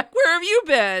they're like, where have you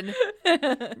been?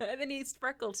 And then he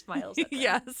spreckled smiles at them.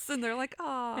 Yes, and they're like,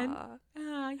 ah.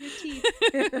 Your teeth.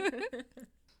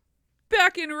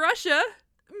 Back in Russia,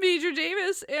 Major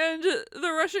Davis and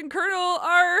the Russian colonel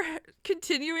are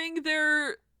continuing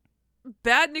their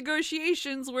bad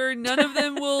negotiations where none of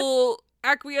them will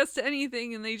acquiesce to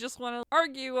anything, and they just want to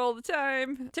argue all the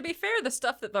time. To be fair, the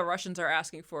stuff that the Russians are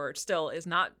asking for still is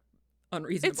not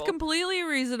unreasonable. It's completely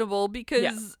reasonable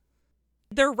because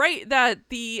They're right that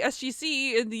the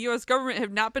SGC and the U.S. government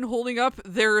have not been holding up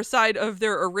their side of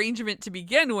their arrangement to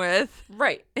begin with.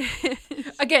 Right.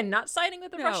 Again, not siding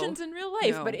with the No. Russians in real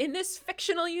life, No. but in this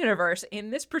fictional universe, in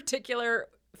this particular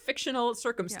fictional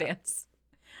circumstance,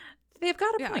 they've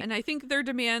got a Yeah, point. and I think their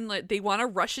demand, like, they want a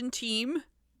Russian team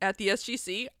at the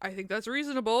SGC. I think that's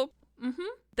reasonable. Mm-hmm.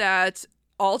 That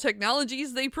all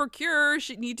technologies they procure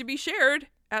should need to be shared,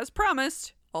 as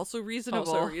promised. Also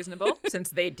reasonable. Also reasonable, since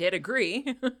they did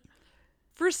agree.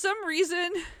 For some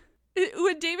reason,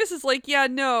 when Davis is like, yeah,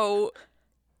 no,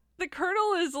 the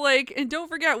Colonel is like, and don't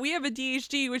forget, we have a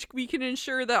DHD, which we can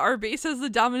ensure that our base has the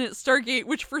dominant Stargate,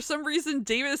 which for some reason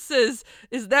Davis says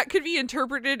is that could be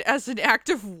interpreted as an act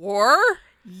of war.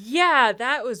 Yeah,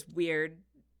 that was weird.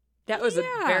 That was a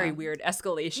Yeah. very weird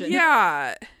escalation.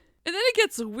 Yeah. And then it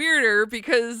gets weirder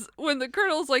because when the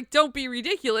Colonel's like, don't be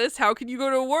ridiculous, how can you go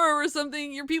to war over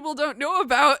something your people don't know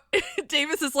about?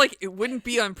 Davis is like, it wouldn't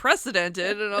be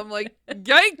unprecedented. And I'm like,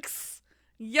 yikes.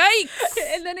 Yikes.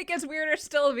 And then it gets weirder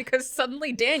still because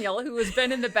suddenly Daniel, who has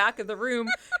been in the back of the room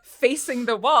facing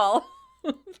the wall,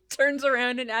 turns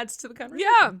around and adds to the conversation.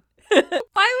 Yeah.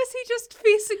 Why was he just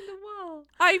facing the wall?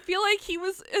 I feel like he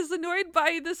was as annoyed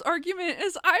by this argument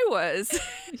as I was.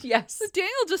 Yes. So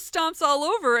Daniel just stomps all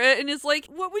over it and is like,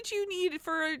 what would you need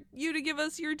for you to give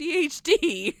us your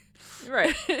DHD?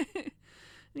 Right. And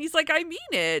he's like, I mean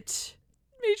it.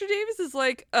 Major Davis is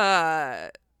like,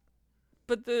 but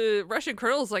the Russian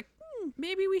colonel is like,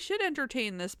 maybe we should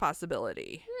entertain this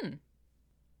possibility.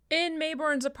 In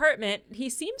Mayborn's apartment, he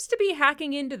seems to be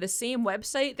hacking into the same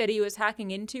website that he was hacking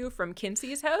into from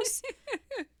Kinsey's house.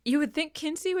 You would think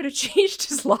Kinsey would have changed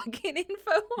his login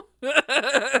info,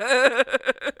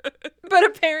 but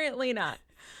apparently not.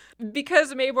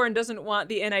 Because Mayborn doesn't want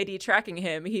the NID tracking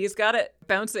him, he's got it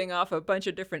bouncing off a bunch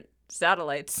of different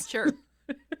satellites. Sure.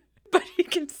 But he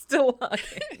can still log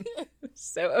in.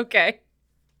 So, okay.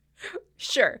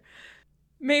 Sure.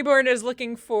 Mayborn is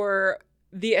looking for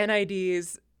the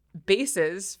NID's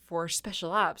bases for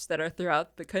special ops that are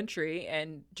throughout the country,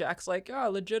 and Jack's like, oh,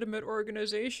 legitimate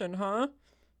organization, huh?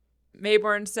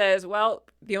 Mayborn says, well,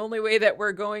 the only way that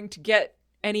we're going to get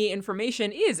any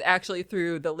information is actually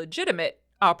through the legitimate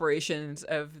operations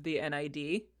of the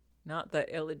NID, not the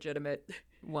illegitimate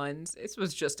ones. This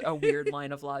was just a weird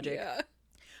line of logic. Yeah.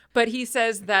 But he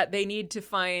says that they need to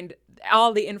find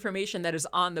all the information that is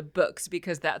on the books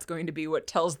because that's going to be what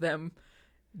tells them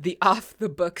the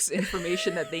off-the-books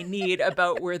information that they need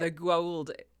about where the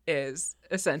gold is,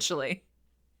 essentially.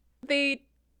 They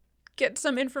get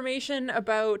some information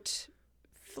about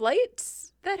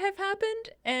flights that have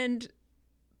happened and,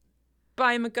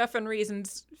 by MacGuffin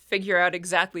reasons, figure out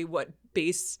exactly what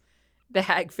base the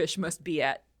hagfish must be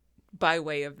at by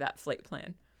way of that flight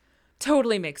plan.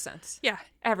 Totally makes sense. Yeah.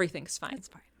 Everything's fine. It's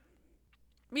fine.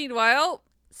 Meanwhile,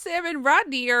 Sam and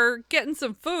Rodney are getting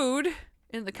some food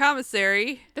in the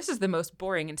commissary. This is the most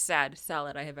boring and sad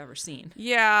salad I have ever seen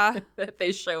Yeah. that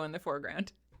they show in the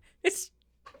foreground. It's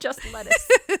just lettuce.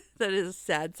 That is a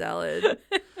sad salad.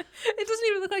 It doesn't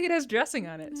even look like it has dressing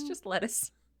on it. It's just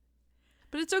lettuce.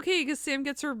 But it's okay because Sam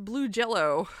gets her blue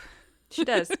Jell-O. She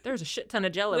does. There's a shit ton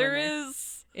of Jell-O There in there.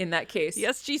 is. In that case. The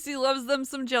SGC loves them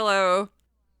some Jell-O.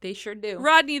 They sure do.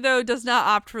 Rodney, though, does not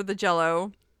opt for the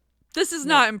Jell-O. This is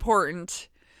not important.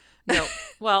 No.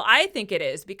 Well, I think it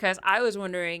is because I was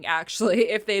wondering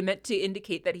actually if they meant to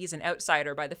indicate that he's an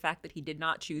outsider by the fact that he did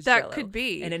not choose That Jell-O could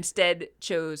be. and instead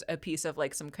chose a piece of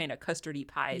like some kind of custardy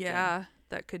pie thing. Yeah,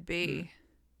 that could be.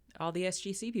 All the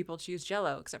SGC people choose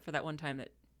Jell-O except for that one time that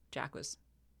Jack was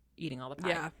eating all the pie.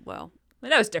 Yeah, well, But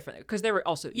that was different because they were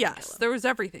also eating yes, Jell-O. there was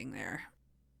everything there.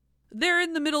 They're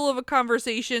in the middle of a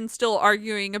conversation, still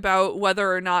arguing about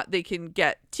whether or not they can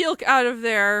get Teal'c out of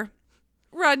there.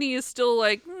 Rodney is still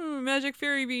like, magic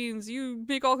fairy beans, you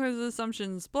make all kinds of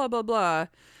assumptions, blah, blah, blah.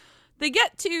 They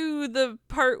get to the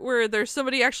part where there's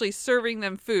somebody actually serving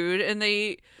them food, and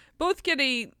they both get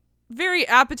a very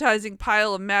appetizing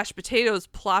pile of mashed potatoes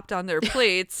plopped on their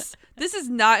plates. This is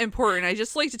not important. I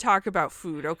just like to talk about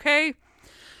food, okay?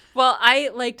 Well, I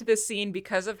liked this scene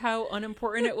because of how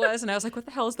unimportant it was, and I was like, what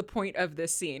the hell is the point of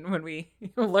this scene when we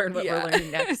learn what we're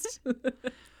learning next?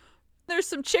 There's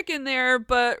some chicken there,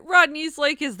 but Rodney's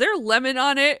like, is there lemon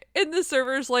on it? And the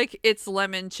server's like, it's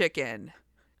lemon chicken.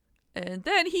 And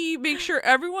then he makes sure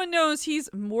everyone knows he's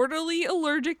mortally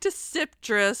allergic to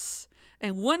citrus,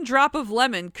 and 1 drop of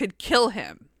lemon could kill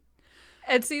him.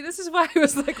 And see, this is why I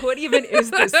was like, what even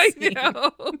is this scene? I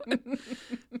know.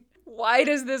 Why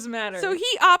does this matter? So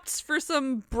he opts for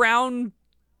some brown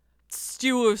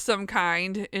stew of some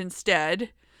kind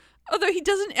instead. Although he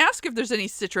doesn't ask if there's any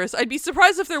citrus. I'd be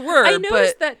surprised if there were. I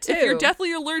noticed but that too. If you're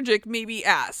deathly allergic, maybe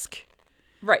ask.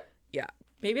 Right. Yeah.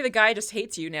 Maybe the guy just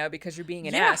hates you now because you're being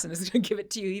an ass and is going to give it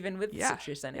to you even with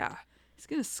citrus in it. Yeah. He's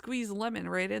going to squeeze lemon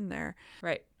right in there.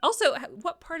 Right. Also,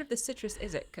 what part of the citrus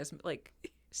is it? Because, like,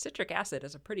 citric acid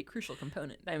is a pretty crucial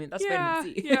component. I mean, that's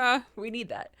vitamin C. Yeah. We need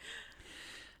that.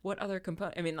 What other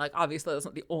component? I mean, like, obviously that's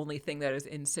not the only thing that is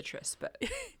in citrus, but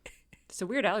it's a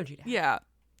weird allergy to have. Yeah.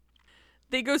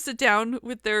 They go sit down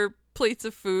with their plates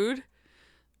of food.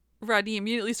 Rodney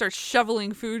immediately starts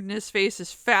shoveling food in his face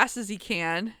as fast as he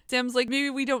can. Sam's like, maybe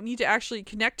we don't need to actually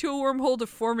connect to a wormhole to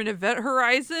form an event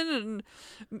horizon.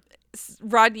 And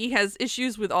Rodney has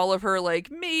issues with all of her,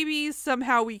 like, maybe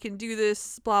somehow we can do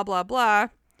this, blah, blah, blah.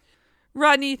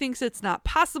 Rodney thinks it's not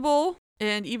possible.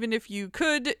 And even if you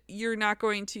could, you're not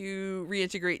going to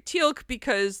reintegrate Teal'c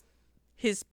because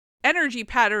his energy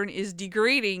pattern is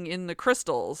degrading in the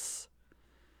crystals.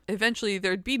 Eventually,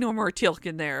 there'd be no more Teal'c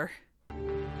in there.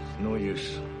 No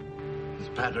use. His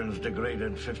pattern's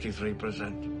degraded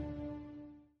 53%.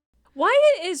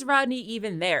 Why is Rodney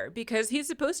even there? Because he's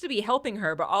supposed to be helping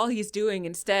her, but all he's doing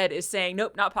instead is saying,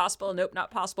 nope, not possible, nope,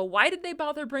 not possible. Why did they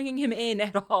bother bringing him in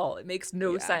at all? It makes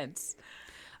no sense.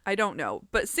 I don't know.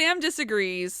 But Sam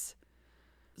disagrees.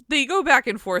 They go back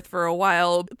and forth for a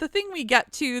while. The thing we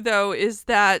get to, though, is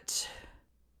that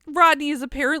Rodney is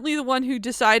apparently the one who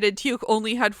decided Teal'c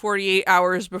only had 48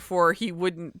 hours before he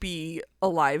wouldn't be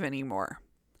alive anymore.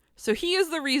 So he is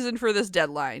the reason for this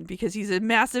deadline because he's a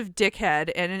massive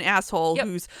dickhead and an asshole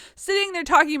who's sitting there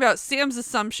talking about Sam's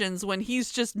assumptions when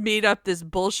he's just made up this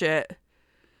bullshit.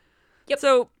 Yep.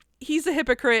 So he's a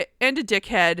hypocrite and a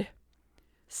dickhead.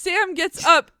 Sam gets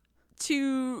up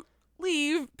to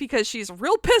leave because she's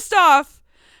real pissed off.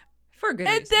 For good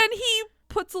And reason. then he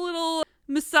puts a little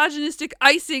misogynistic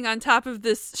icing on top of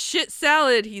this shit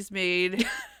salad he's made.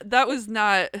 That was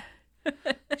not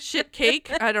shit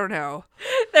cake. I don't know.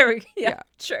 There we go. Yeah,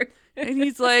 sure. And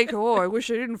he's like, oh, I wish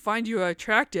I didn't find you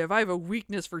attractive. I have a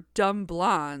weakness for dumb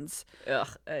blondes. Ugh,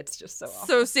 it's just so awful.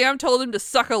 So Sam told him to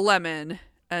suck a lemon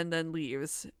and then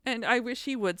leaves. And I wish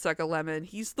he would suck a lemon.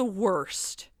 He's the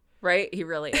worst. Right? He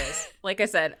really is. Like I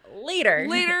said,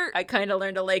 later, I kind of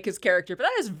learned to like his character, but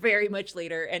that is very much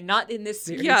later and not in this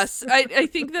series. Yes, I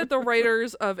think that the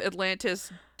writers of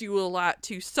Atlantis do a lot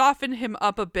to soften him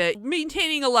up a bit,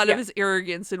 maintaining a lot of his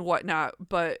arrogance and whatnot,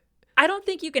 but I don't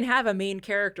think you can have a main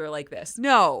character like this.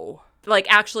 No. Like,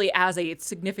 actually as a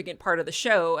significant part of the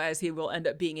show, as he will end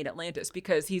up being in Atlantis,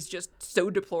 because he's just so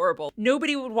deplorable.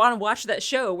 Nobody would want to watch that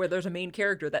show where there's a main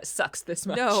character that sucks this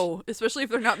much. No, especially if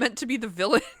they're not meant to be the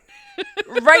villain.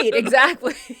 Right,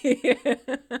 exactly.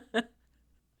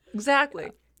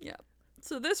 Exactly. Yeah.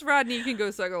 So this Rodney can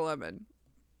go suck a lemon.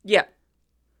 Yeah.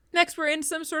 Next, we're in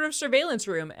some sort of surveillance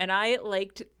room, and I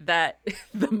liked that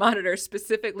the monitor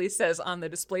specifically says on the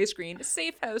display screen,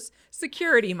 Safe House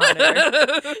Security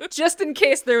Monitor, just in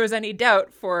case there was any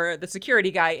doubt for the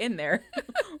security guy in there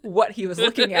what he was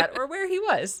looking at or where he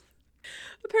was.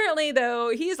 Apparently,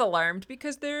 though, he's alarmed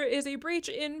because there is a breach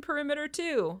in Perimeter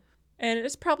 2. And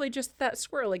it's probably just that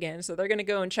squirrel again, so they're going to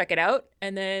go and check it out.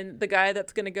 And then the guy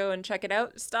that's going to go and check it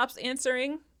out stops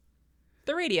answering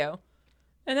the radio.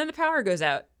 And then the power goes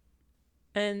out.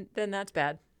 And then that's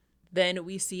bad. Then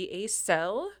we see a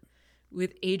cell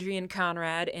with Adrian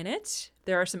Conrad in it.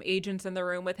 There are some agents in the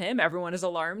room with him. Everyone is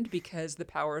alarmed because the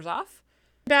power's off.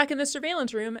 Back in the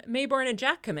surveillance room, Mayborn and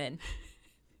Jack come in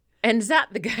and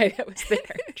zap the guy that was there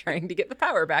trying to get the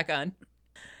power back on.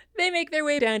 They make their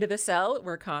way down to the cell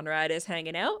where Conrad is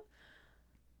hanging out.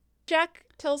 Jack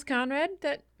tells Conrad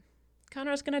that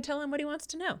Conrad's going to tell him what he wants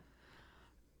to know.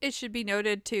 It should be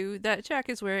noted, too, that Jack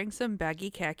is wearing some baggy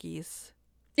khakis.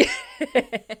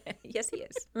 Yes, he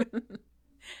is.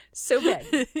 So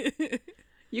baggy.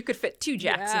 You could fit 2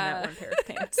 Jacks in that one pair of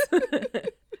pants.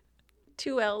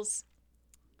 2 L's,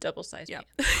 double-sized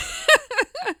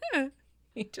pants.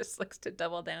 He just likes to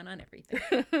double down on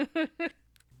everything.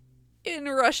 In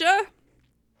Russia,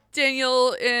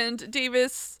 Daniel and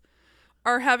Davis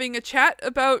are having a chat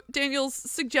about Daniel's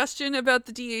suggestion about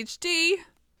the DHD.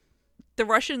 The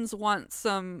Russians want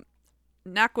some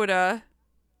Naquadah,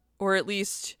 or at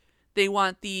least they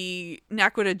want the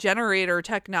Naquadah generator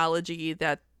technology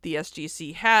that the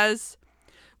SGC has,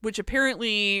 which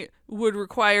apparently would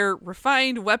require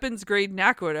refined weapons-grade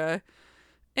Naquadah.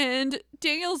 And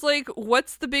Daniel's like,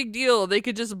 what's the big deal? They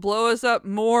could just blow us up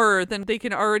more than they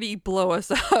can already blow us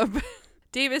up.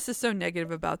 Davis is so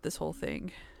negative about this whole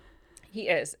thing. He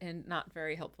is, and not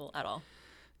very helpful at all.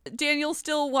 Daniel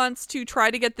still wants to try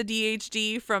to get the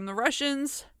DHD from the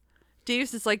Russians.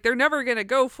 Davis is like, they're never going to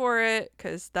go for it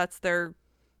because that's their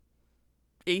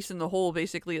ace in the hole,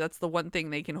 basically. That's the one thing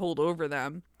they can hold over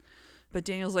them. But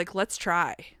Daniel's like, let's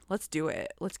try. Let's do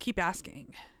it. Let's keep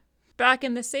asking. Back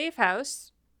in the safe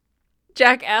house,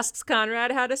 Jack asks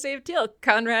Conrad how to save Teal.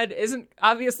 Conrad isn't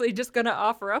obviously just going to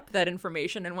offer up that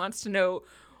information and wants to know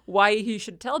why he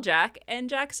should tell Jack. And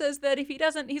Jack says that if he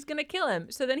doesn't, he's going to kill him.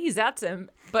 So then he zats him,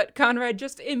 but Conrad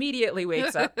just immediately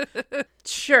wakes up.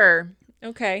 Sure.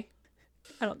 Okay.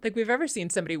 I don't think we've ever seen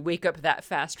somebody wake up that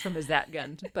fast from a zat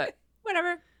gun, but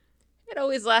whatever. It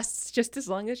always lasts just as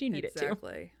long as you need it to.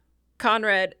 Exactly.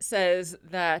 Conrad says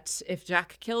that if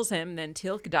Jack kills him, then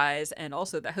Teal'c dies, and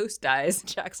also the host dies.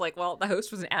 Jack's like, well, the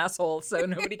host was an asshole, so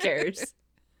nobody cares.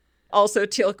 Also,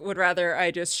 Teal'c would rather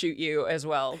I just shoot you as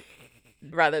well,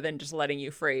 rather than just letting you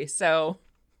free. So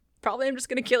probably I'm just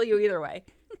going to kill you either way.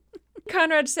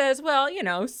 Conrad says, well, you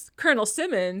know, Colonel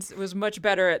Simmons was much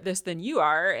better at this than you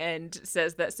are, and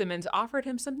says that Simmons offered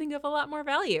him something of a lot more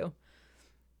value.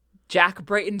 Jack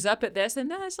brightens up at this, and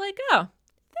then is like, oh,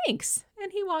 thanks.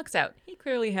 And he walks out. He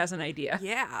clearly has an idea.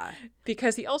 Yeah.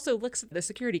 Because he also looks at the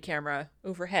security camera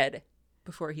overhead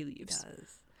before he leaves.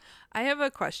 I have a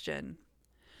question.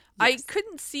 Yes. I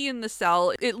couldn't see in the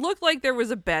cell. It looked like there was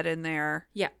a bed in there.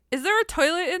 Yeah. Is there a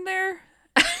toilet in there?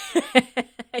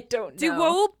 I don't know. Do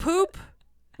gold poop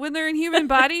when they're in human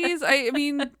bodies? I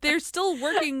mean, they're still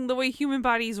working the way human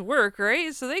bodies work,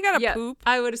 right? So they gotta poop.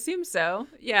 I would assume so.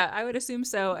 Yeah, I would assume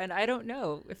so. And I don't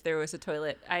know if there was a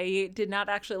toilet. I did not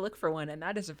actually look for one, and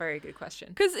that is a very good question.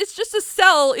 Because it's just a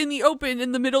cell in the open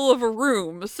in the middle of a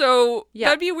room. So Yeah.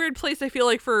 that'd be a weird place, I feel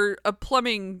like, for a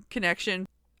plumbing connection.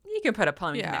 You can put a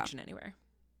plumbing connection anywhere.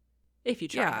 If you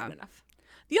try hard enough.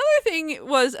 The other thing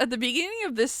was, at the beginning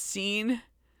of this scene,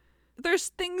 there's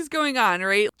things going on,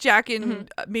 right? Jack and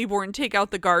Mayborn take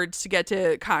out the guards to get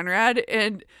to Conrad,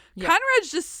 and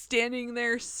Conrad's just standing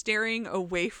there staring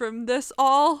away from this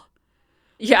all.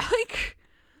 Yeah. Like,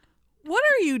 what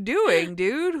are you doing,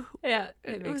 dude? Yeah.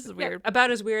 It was weird. About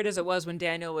as weird as it was when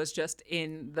Daniel was just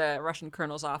in the Russian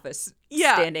colonel's office,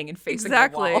 Yeah, standing and facing the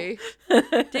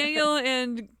wall. Daniel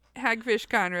and Hagfish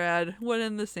Conrad, one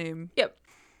and the same. Yep.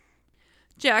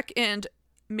 Jack and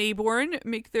Mayborn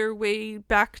make their way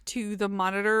back to the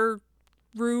monitor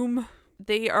room.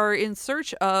 They are in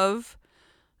search of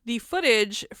the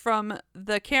footage from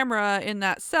the camera in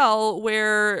that cell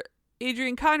where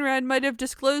Adrian Conrad might have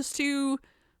disclosed to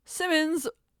Simmons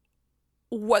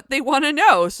what they want to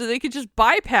know, so they could just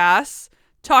bypass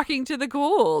talking to the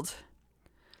Goa'uld.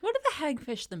 What do the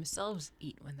hagfish themselves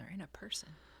eat when they're in a person?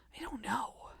 I don't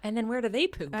know. And then where do they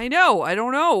poop? I know. I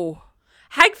don't know.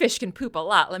 Hagfish can poop a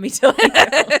lot, let me tell you.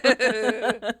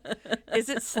 Is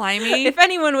it slimy? If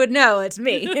anyone would know, it's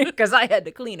me, because I had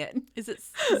to clean it. Is it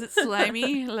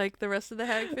slimy like the rest of the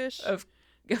hagfish? Of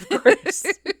course.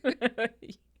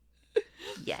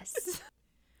 Yes.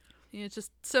 It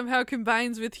just somehow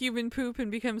combines with human poop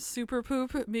and becomes super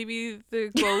poop. Maybe the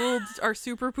Goa'ulds are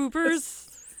super poopers.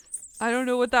 I don't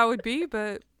know what that would be,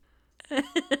 but I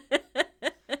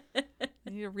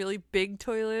need a really big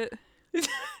toilet.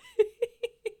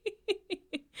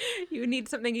 You need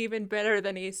something even better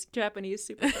than a Japanese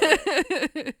super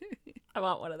toilet. I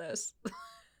want one of those.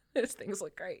 Those things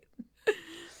look great.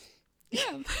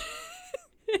 Yeah.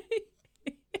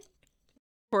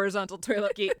 Horizontal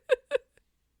toilet gate.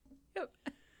 Yep.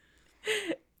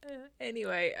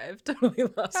 Anyway, I've totally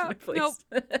lost my place. Nope.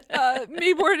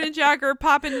 Mayborn and Jack are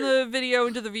popping the video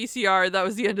into the VCR. That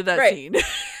was the end of that scene.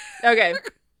 Okay.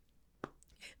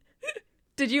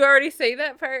 Did you already say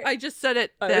that part? I just said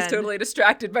it I then. was totally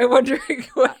distracted by wondering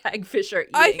what hagfish are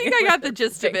eating. I think I got the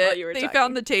gist of while it. you were They talking.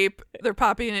 found the tape. They're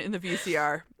popping it in the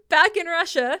VCR. Back in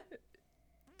Russia,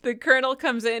 the colonel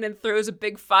comes in and throws a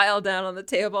big file down on the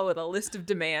table with a list of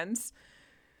demands.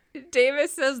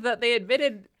 Davis says that they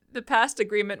admitted the past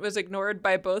agreement was ignored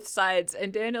by both sides,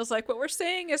 and Daniel's like, what we're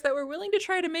saying is that we're willing to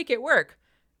try to make it work.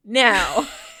 Now.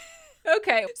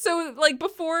 Okay, so like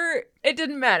before, it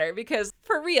didn't matter because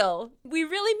for real, we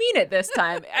really mean it this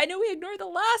time. I know we ignored the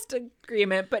last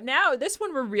agreement, but now this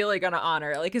one we're really going to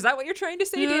honor. Like, is that what you're trying to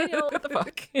say, Daniel? What the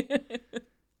fuck?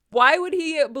 Why would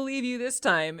he believe you this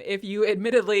time if you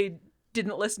admittedly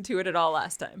didn't listen to it at all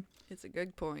last time? It's a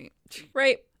good point.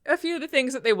 Right. A few of the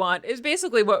things that they want is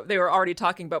basically what they were already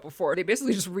talking about before. They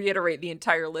basically just reiterate the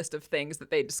entire list of things that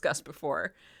they discussed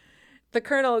before. The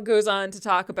colonel goes on to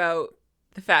talk about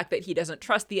the fact that he doesn't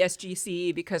trust the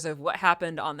SGC because of what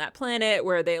happened on that planet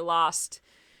where they lost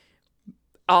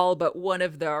all but one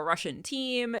of the Russian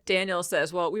team. Daniel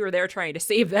says, well, we were there trying to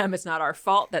save them. It's not our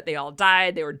fault that they all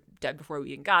died. They were dead before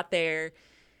we even got there.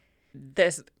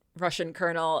 This Russian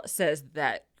colonel says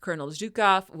that Colonel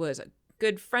Zhukov was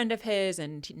good friend of his,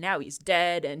 and now he's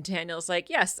dead. And Daniel's like,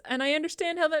 yes, and I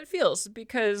understand how that feels,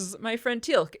 because my friend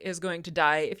Teal'c is going to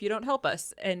die if you don't help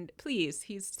us. And please,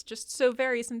 he's just so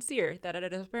very sincere that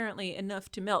it is apparently enough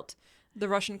to melt the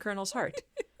Russian colonel's heart.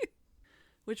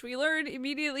 Which we learn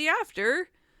immediately after.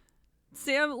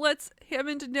 Sam lets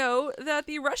Hammond know that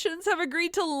the Russians have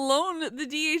agreed to loan the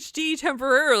DHD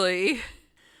temporarily.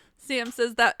 Sam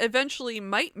says that eventually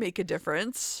might make a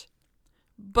difference,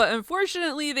 but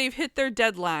unfortunately they've hit their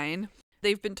deadline.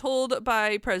 They've been told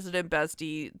by President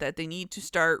Besdy that they need to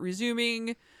start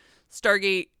resuming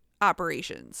Stargate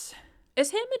operations.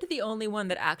 Is Hammond the only one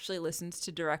that actually listens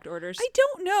to direct orders? I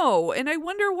don't know, and I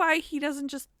wonder why he doesn't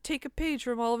just take a page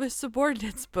from all of his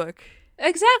subordinates' book.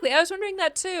 Exactly. I was wondering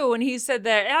that too when he said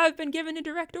that I've been given a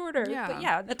direct order. Yeah. But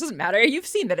yeah, that doesn't matter. You've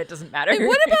seen that it doesn't matter. And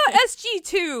what about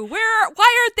SG2?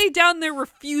 Why aren't they down there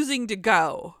refusing to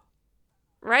go?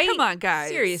 Right? Come on, guys.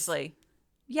 Seriously.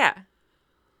 Yeah.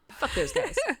 Fuck those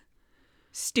guys.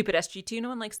 Stupid SG2. No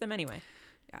one likes them anyway.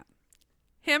 Yeah.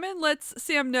 Hammond lets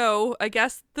Sam know, I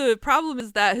guess the problem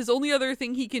is that his only other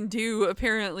thing he can do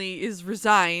apparently is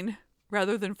resign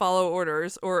rather than follow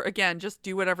orders, or again, just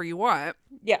do whatever you want.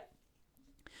 Yeah.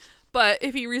 But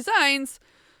if he resigns,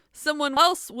 someone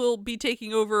else will be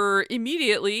taking over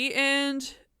immediately,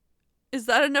 and is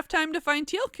that enough time to find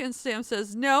Teal'c? And Sam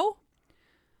says no.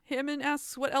 Hammond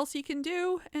asks what else he can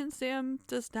do, and Sam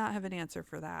does not have an answer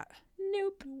for that.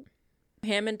 Nope.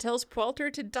 Hammond tells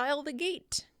Poulter to dial the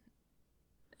gate.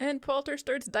 And Poulter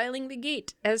starts dialing the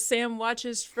gate as Sam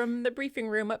watches from the briefing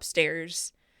room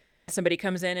upstairs. Somebody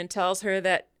comes in and tells her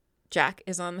that Jack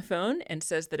is on the phone and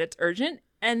says that it's urgent.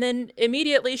 And then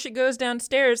immediately she goes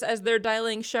downstairs as they're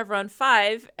dialing Chevron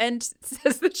 5 and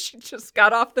says that she just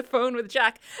got off the phone with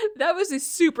Jack. That was a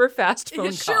super fast phone call.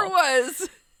 It sure was.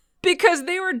 Because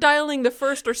they were dialing the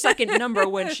first or second number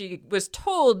when she was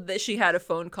told that she had a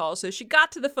phone call. So she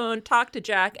got to the phone, talked to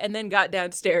Jack, and then got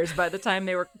downstairs by the time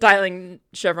they were dialing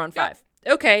Chevron 5.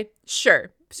 Yep. Okay,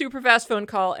 sure. Super fast phone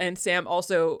call, and Sam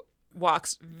also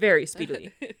walks very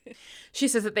speedily. She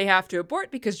says that they have to abort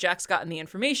because Jack's gotten the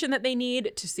information that they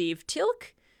need to save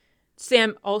Teal'c.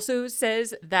 Sam also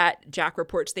says that Jack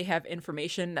reports they have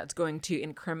information that's going to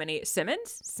incriminate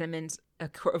Simmons. Simmons,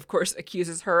 of course,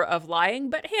 accuses her of lying,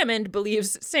 but Hammond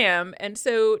believes Sam and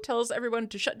so tells everyone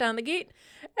to shut down the gate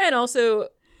and also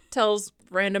tells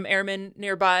random airmen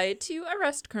nearby to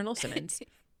arrest Colonel Simmons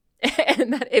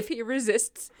and that if he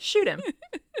resists, shoot him.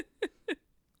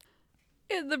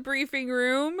 In the briefing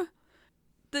room,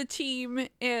 the team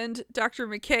and Dr.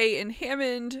 McKay and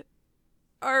Hammond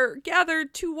are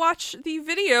gathered to watch the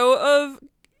video of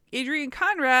Adrian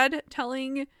Conrad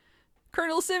telling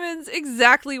Colonel Simmons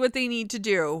exactly what they need to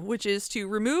do, which is to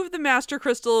remove the Master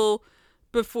Crystal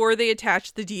before they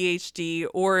attach the DHD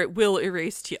or it will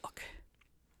erase Teal'c.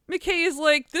 McKay is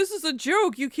like, this is a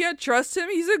joke. You can't trust him.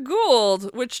 He's a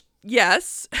Goa'uld, which,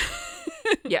 yes.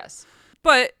 Yes.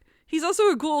 But he's also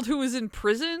a Goa'uld who was in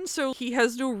prison, so he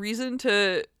has no reason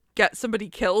to get somebody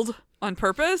killed on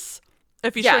purpose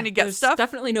if he's trying to get stuff.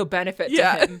 Definitely no benefit to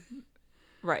him.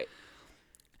 Right.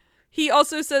 He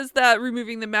also says that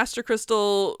removing the Master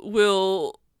Crystal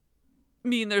will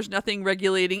mean there's nothing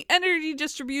regulating energy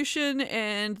distribution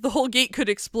and the whole gate could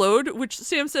explode, which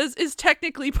Sam says is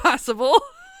technically possible.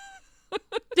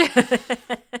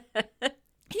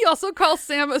 He also calls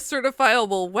Sam a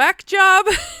certifiable whack job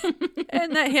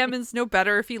and that Hammond's no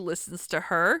better if he listens to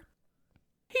her.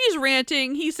 He's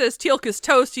ranting. He says Teal'c is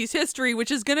toast. He's history,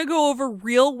 which is going to go over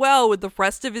real well with the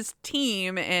rest of his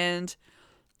team and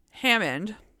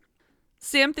Hammond.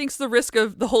 Sam thinks the risk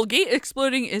of the whole gate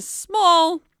exploding is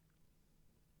small.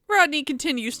 Rodney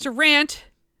continues to rant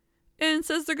and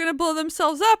says they're going to blow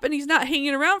themselves up and he's not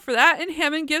hanging around for that. And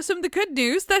Hammond gives him the good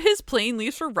news that his plane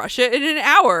leaves for Russia in an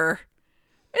hour.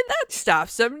 And that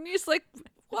stops him. And he's like,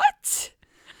 what?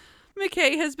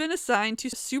 McKay has been assigned to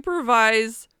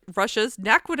supervise Russia's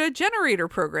Naquita generator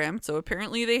program. So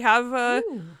apparently they have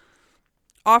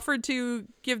offered to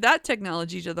give that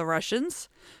technology to the Russians.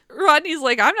 Rodney's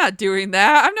like, I'm not doing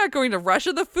that. I'm not going to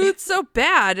Russia. The food's so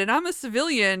bad and I'm a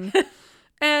civilian.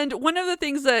 And one of the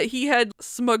things that he had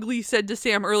smugly said to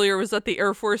Sam earlier was that the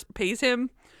Air Force pays him.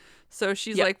 So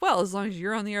she's like, well, as long as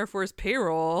you're on the Air Force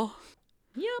payroll.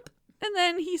 Yep. And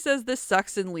then he says this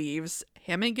sucks and leaves.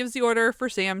 Hammond gives the order for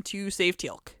Sam to save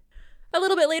Teal'c. A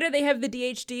little bit later, they have the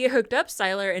DHD hooked up.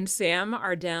 Siler and Sam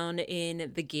are down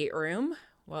in the gate room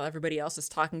while everybody else is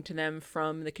talking to them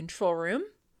from the control room.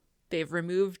 They've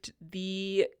removed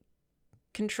the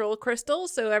control crystal,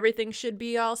 so everything should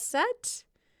be all set.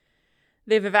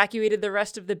 They've evacuated the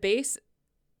rest of the base.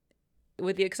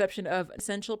 with the exception of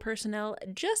essential personnel,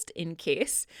 just in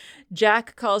case.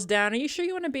 Jack calls down, "Are you sure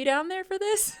you want to be down there for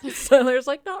this?" Siler's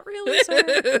like, "Not really,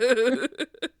 sir."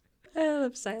 I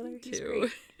love Siler. He's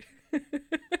great.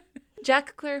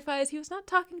 Jack clarifies he was not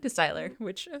talking to Siler,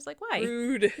 which I was like, why?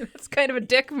 Rude. It's kind of a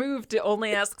dick move to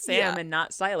only ask Sam and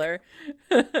not Siler.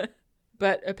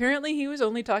 But apparently he was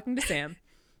only talking to Sam,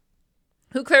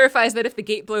 who clarifies that if the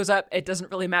gate blows up, it doesn't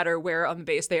really matter where on the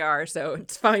base they are, so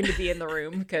it's fine to be in the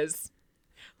room because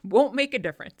it won't make a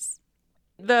difference.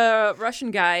 The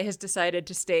Russian guy has decided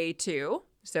to stay too,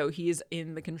 so he's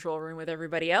in the control room with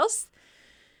everybody else.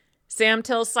 Sam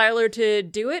tells Siler to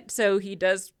do it, so he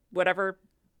does whatever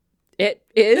it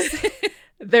is.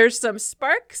 There's some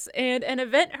sparks, and an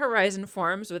event horizon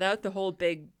forms without the whole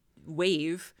big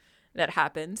wave that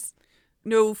happens.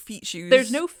 No feet shoes.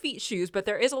 There's no feet shoes, but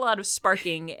there is a lot of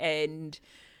sparking and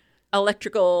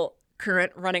electrical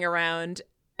current running around,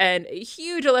 and a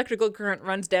huge electrical current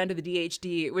runs down to the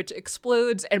DHD, which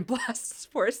explodes and blasts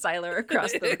poor Siler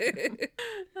across the room.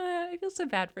 I feel so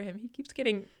bad for him. He keeps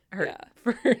getting hurt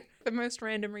for the most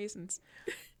random reasons.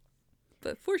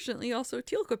 But fortunately, also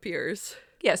Teal'c appears.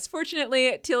 Yes,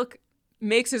 fortunately, Teal'c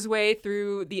makes his way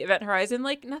through the event horizon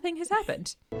like nothing has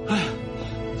happened.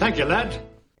 Thank you, lad.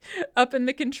 Up in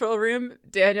the control room,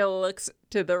 Daniel looks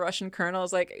to the Russian colonel,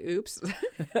 is like, oops,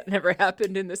 that never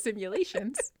happened in the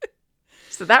simulations.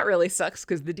 So that really sucks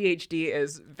because the DHD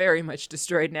is very much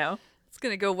destroyed now. It's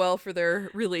going to go well for their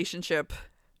relationship.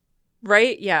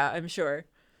 Right? Yeah, I'm sure.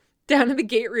 Down in the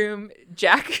gate room,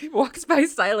 Jack walks by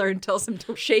Siler and tells him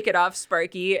to shake it off,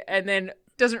 Sparky, and then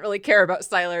doesn't really care about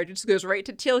Siler, just goes right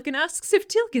to Teal'c and asks if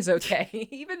Teal'c is okay,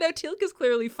 even though Teal'c is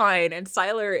clearly fine and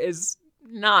Siler is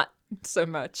not so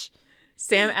much.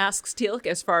 Sam asks Teal'c,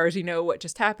 as far as you know, what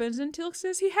just happened, and Teal'c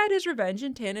says he had his revenge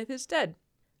and Tanith is dead.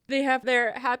 They have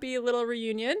their happy little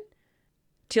reunion.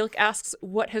 Teal'c asks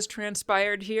what has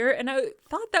transpired here, and I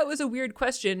thought that was a weird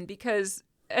question because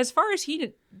as far as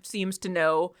he seems to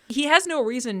know, he has no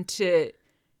reason to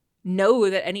know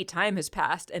that any time has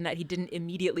passed and that he didn't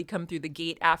immediately come through the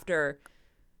gate after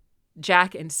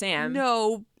Jack and Sam.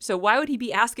 No. So why would he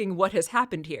be asking what has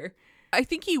happened here? I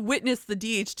think he witnessed the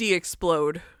DHD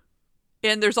explode.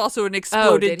 And there's also an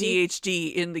exploded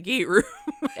DHD in the gate room.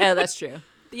 Oh, that's true.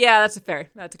 Yeah, that's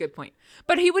a good point.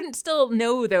 But he wouldn't still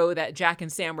know, though, that Jack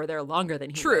and Sam were there longer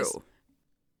than he was. True.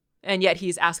 And yet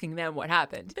he's asking them what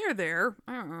happened. They're there.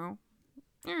 I don't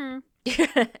know.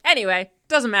 Anyway,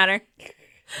 doesn't matter.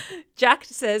 Jack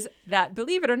says that,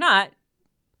 believe it or not,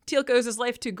 Teal'c owes his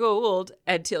life to Goa'uld,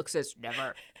 and Teal'c says,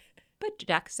 never. But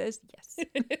Jack says yes.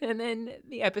 And then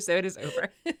the episode is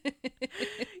over.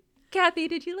 Kathy,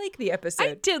 did you like the episode?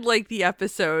 I did like the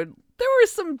episode. There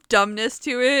was some dumbness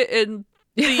to it, and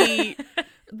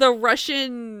the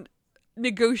Russian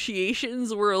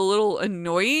negotiations were a little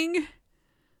annoying.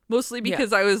 Mostly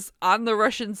because I was on the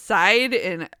Russian side,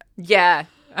 and yeah,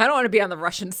 I don't want to be on the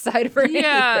Russian side for anything.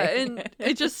 Yeah, and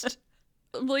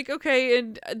I'm like, okay,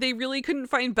 and they really couldn't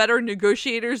find better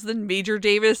negotiators than Major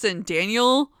Davis and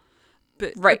Daniel,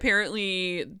 but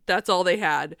apparently that's all they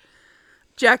had.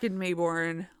 Jack and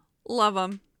Mayborn, love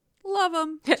them.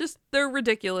 Just they're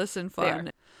ridiculous and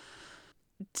fun.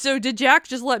 So did Jack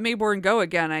just let Mayborn go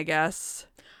again? I guess,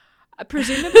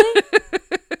 presumably.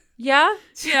 Yeah.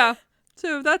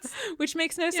 So that's which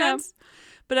makes no sense.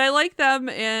 But I like them,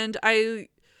 and I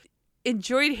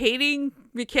enjoyed hating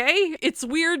McKay. It's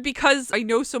weird because I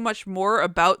know so much more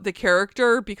about the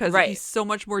character because he's so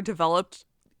much more developed,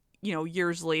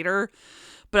 years later.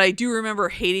 But I do remember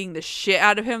hating the shit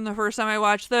out of him the first time I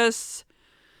watched this.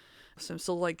 So I'm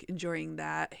still enjoying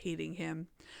that, hating him.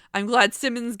 I'm glad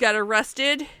Simmons got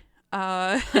arrested.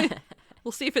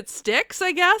 We'll see if it sticks,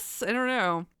 I guess. I don't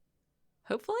know.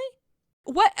 Hopefully.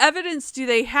 What evidence do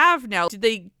they have now? Did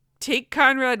they take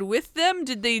Conrad with them?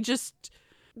 Did they just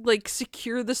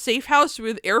secure the safe house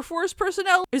with Air Force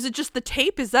personnel? Is it just the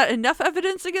tape? Is that enough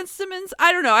evidence against Simmons?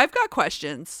 I don't know. I've got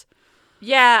questions.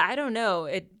 Yeah, I don't know.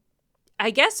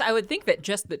 I guess I would think that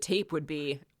just the tape would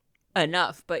be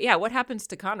enough. But yeah, what happens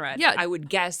to Conrad? Yeah. I would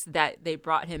guess that they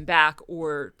brought him back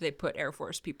or they put Air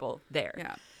Force people there.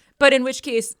 Yeah. But in which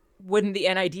case, wouldn't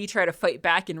the NID try to fight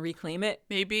back and reclaim it?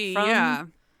 Maybe,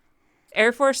 from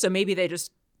Air Force? So maybe they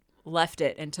just left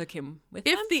it and took him with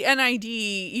them? If the NID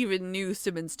even knew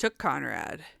Simmons took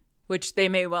Conrad. Which they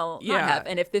may well not have.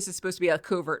 And if this is supposed to be a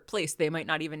covert place, they might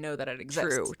not even know that it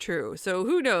exists. True. So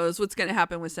who knows what's going to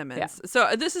happen with Simmons. Yeah.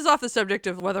 So this is off the subject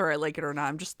of whether I like it or not.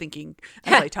 I'm just thinking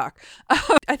as I talk.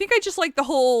 I think I just like the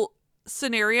whole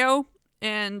scenario.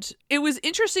 And it was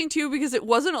interesting, too, because it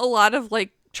wasn't a lot of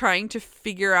trying to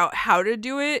figure out how to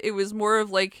do it. It was more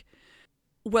of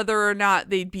whether or not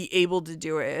they'd be able to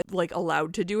do it, like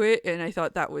allowed to do it. And I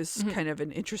thought that was kind of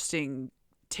an interesting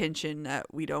tension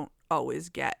that we don't always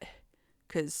get,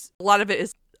 because a lot of it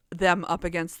is them up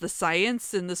against the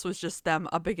science, and this was just them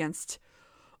up against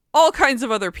all kinds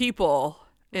of other people.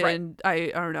 And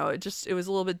I don't know, it was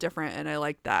a little bit different, and I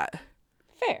liked that.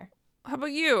 Fair. How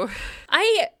about you?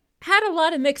 I had a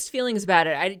lot of mixed feelings about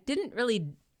it. I didn't really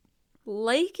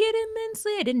like it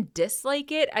immensely. I didn't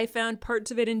dislike it. I found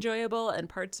parts of it enjoyable and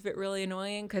parts of it really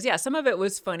annoying. Because, yeah, some of it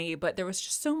was funny, but there was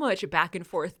just so much back and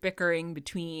forth bickering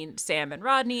between Sam and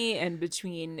Rodney and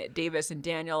between Davis and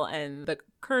Daniel and the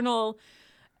Colonel.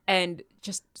 And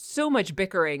just so much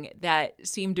bickering that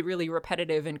seemed really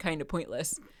repetitive and kind of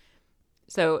pointless.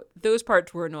 So those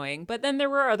parts were annoying. But then there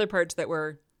were other parts that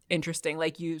were interesting,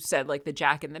 like you said, like the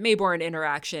Jack and the Mayborn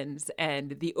interactions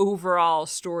and the overall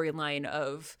storyline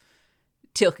of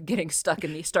Teal'c getting stuck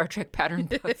in the Star Trek pattern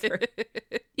buffer.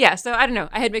 Yeah, so I don't know.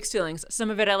 I had mixed feelings. Some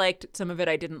of it I liked, some of it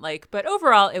I didn't like. But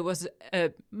overall, it was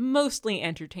a mostly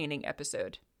entertaining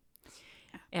episode.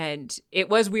 And it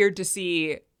was weird to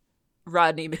see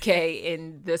Rodney McKay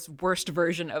in this worst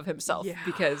version of himself. Yeah.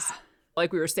 Because,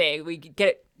 like we were saying, we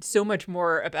get so much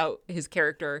more about his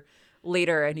character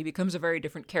later, and he becomes a very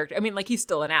different character. I mean, like, he's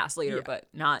still an ass later, but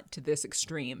not to this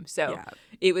extreme. So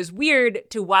it was weird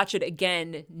to watch it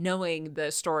again, knowing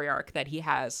the story arc that he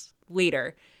has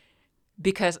later.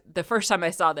 Because the first time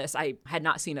I saw this, I had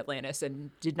not seen Atlantis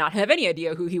and did not have any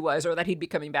idea who he was or that he'd be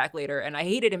coming back later. And I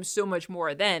hated him so much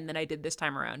more then than I did this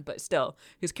time around. But still,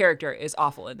 his character is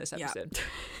awful in this episode.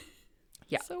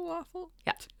 Yeah. So awful.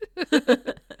 Yeah.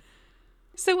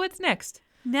 So what's next?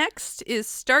 Next is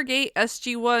Stargate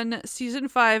SG-1 Season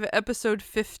 5, Episode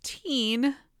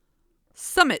 15,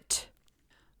 Summit.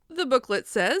 The booklet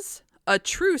says, a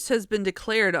truce has been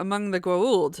declared among the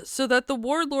Goa'uld so that the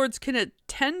warlords can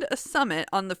attend a summit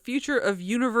on the future of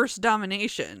universe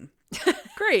domination.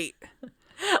 Great.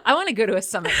 I want to go to a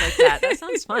summit like that. That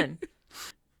sounds fun.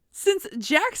 Since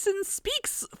Jackson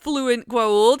speaks fluent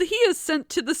Goa'uld, he is sent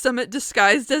to the summit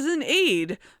disguised as an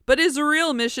aide, but his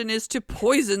real mission is to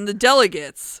poison the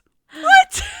delegates.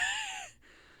 What?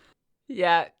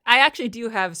 Yeah, I actually do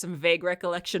have some vague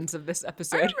recollections of this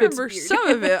episode. I remember some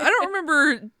of it. I don't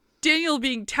remember Daniel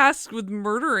being tasked with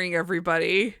murdering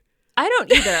everybody. I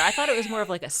don't either. I thought it was more of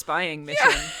like a spying mission.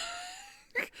 Yeah.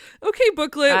 Okay,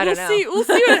 booklet. We'll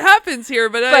see what happens here,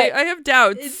 but I have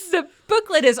doubts. The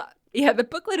booklet is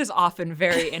often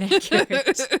very inaccurate. I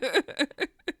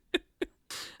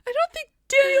don't think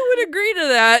Daniel would agree to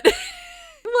that. Well,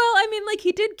 I mean, like,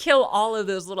 he did kill all of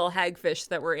those little hagfish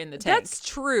that were in the tank. That's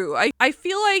true. I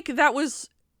feel like that was,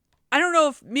 I don't know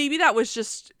if maybe that was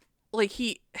just like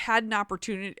he had an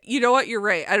opportunity. You know what? You're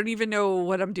right. I don't even know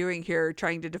what I'm doing here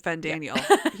trying to defend Daniel.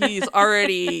 Yeah. He's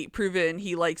already proven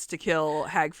he likes to kill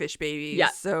hagfish babies.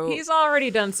 Yeah. So he's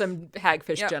already done some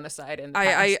hagfish genocide in the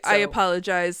past. I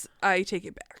apologize. I take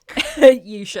it back.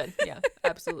 You should. Yeah.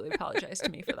 Absolutely apologize to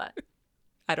me for that.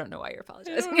 I don't know why you're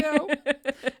apologizing. I don't know.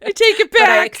 I take it back. But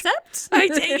I accept. I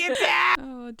take it back.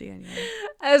 Oh, Daniel.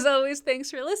 As always,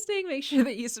 thanks for listening. Make sure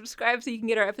that you subscribe so you can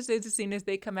get our episodes as soon as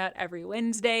they come out every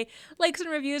Wednesday. Likes and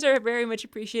reviews are very much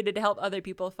appreciated to help other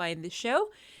people find the show.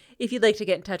 If you'd like to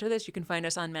get in touch with us, you can find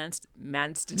us on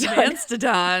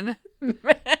Mastodon.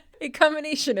 A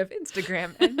combination of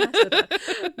Instagram and Mastodon.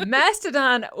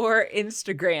 Mastodon or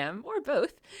Instagram, or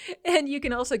both. And you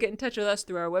can also get in touch with us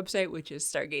through our website, which is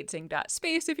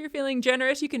stargatesing.space. If you're feeling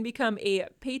generous, you can become a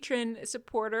patron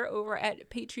supporter over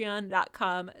at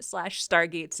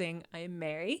patreon.com/stargatesing. I'm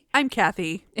Mary. I'm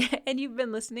Kathy. And you've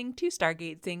been listening to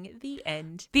Stargatesing, The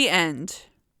End. The End.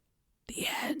 The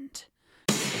End.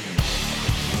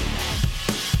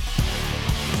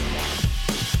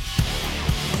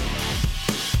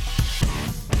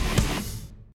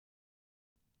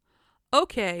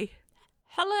 Okay.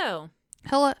 Hello.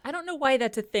 Hello. I don't know why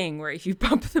that's a thing where if you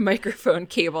bump the microphone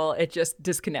cable, it just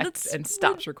disconnects and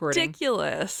stops recording.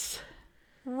 Ridiculous.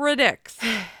 It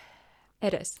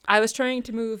is. I was trying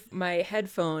to move my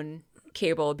headphone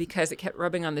cable because it kept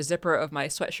rubbing on the zipper of my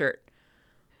sweatshirt.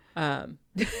 And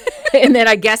then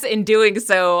I guess in doing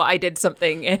so, I did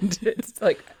something and it's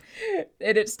like...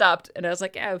 And it stopped, and I was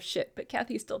like, oh, shit, but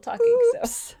Kathy's still talking,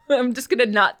 so I'm just going to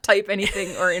not type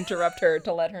anything or interrupt her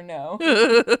to let her know.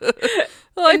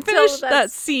 Well, I finished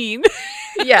that scene.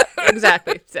 Yeah,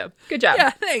 exactly. So, good job. Yeah,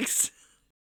 thanks.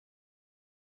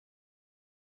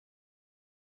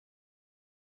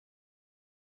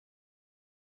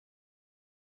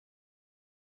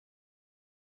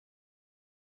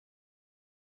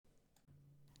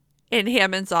 In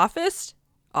Hammond's office.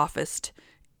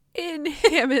 In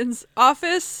Hammond's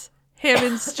office,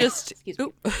 Hammond's just... Excuse me.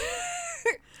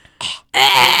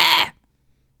 Ah!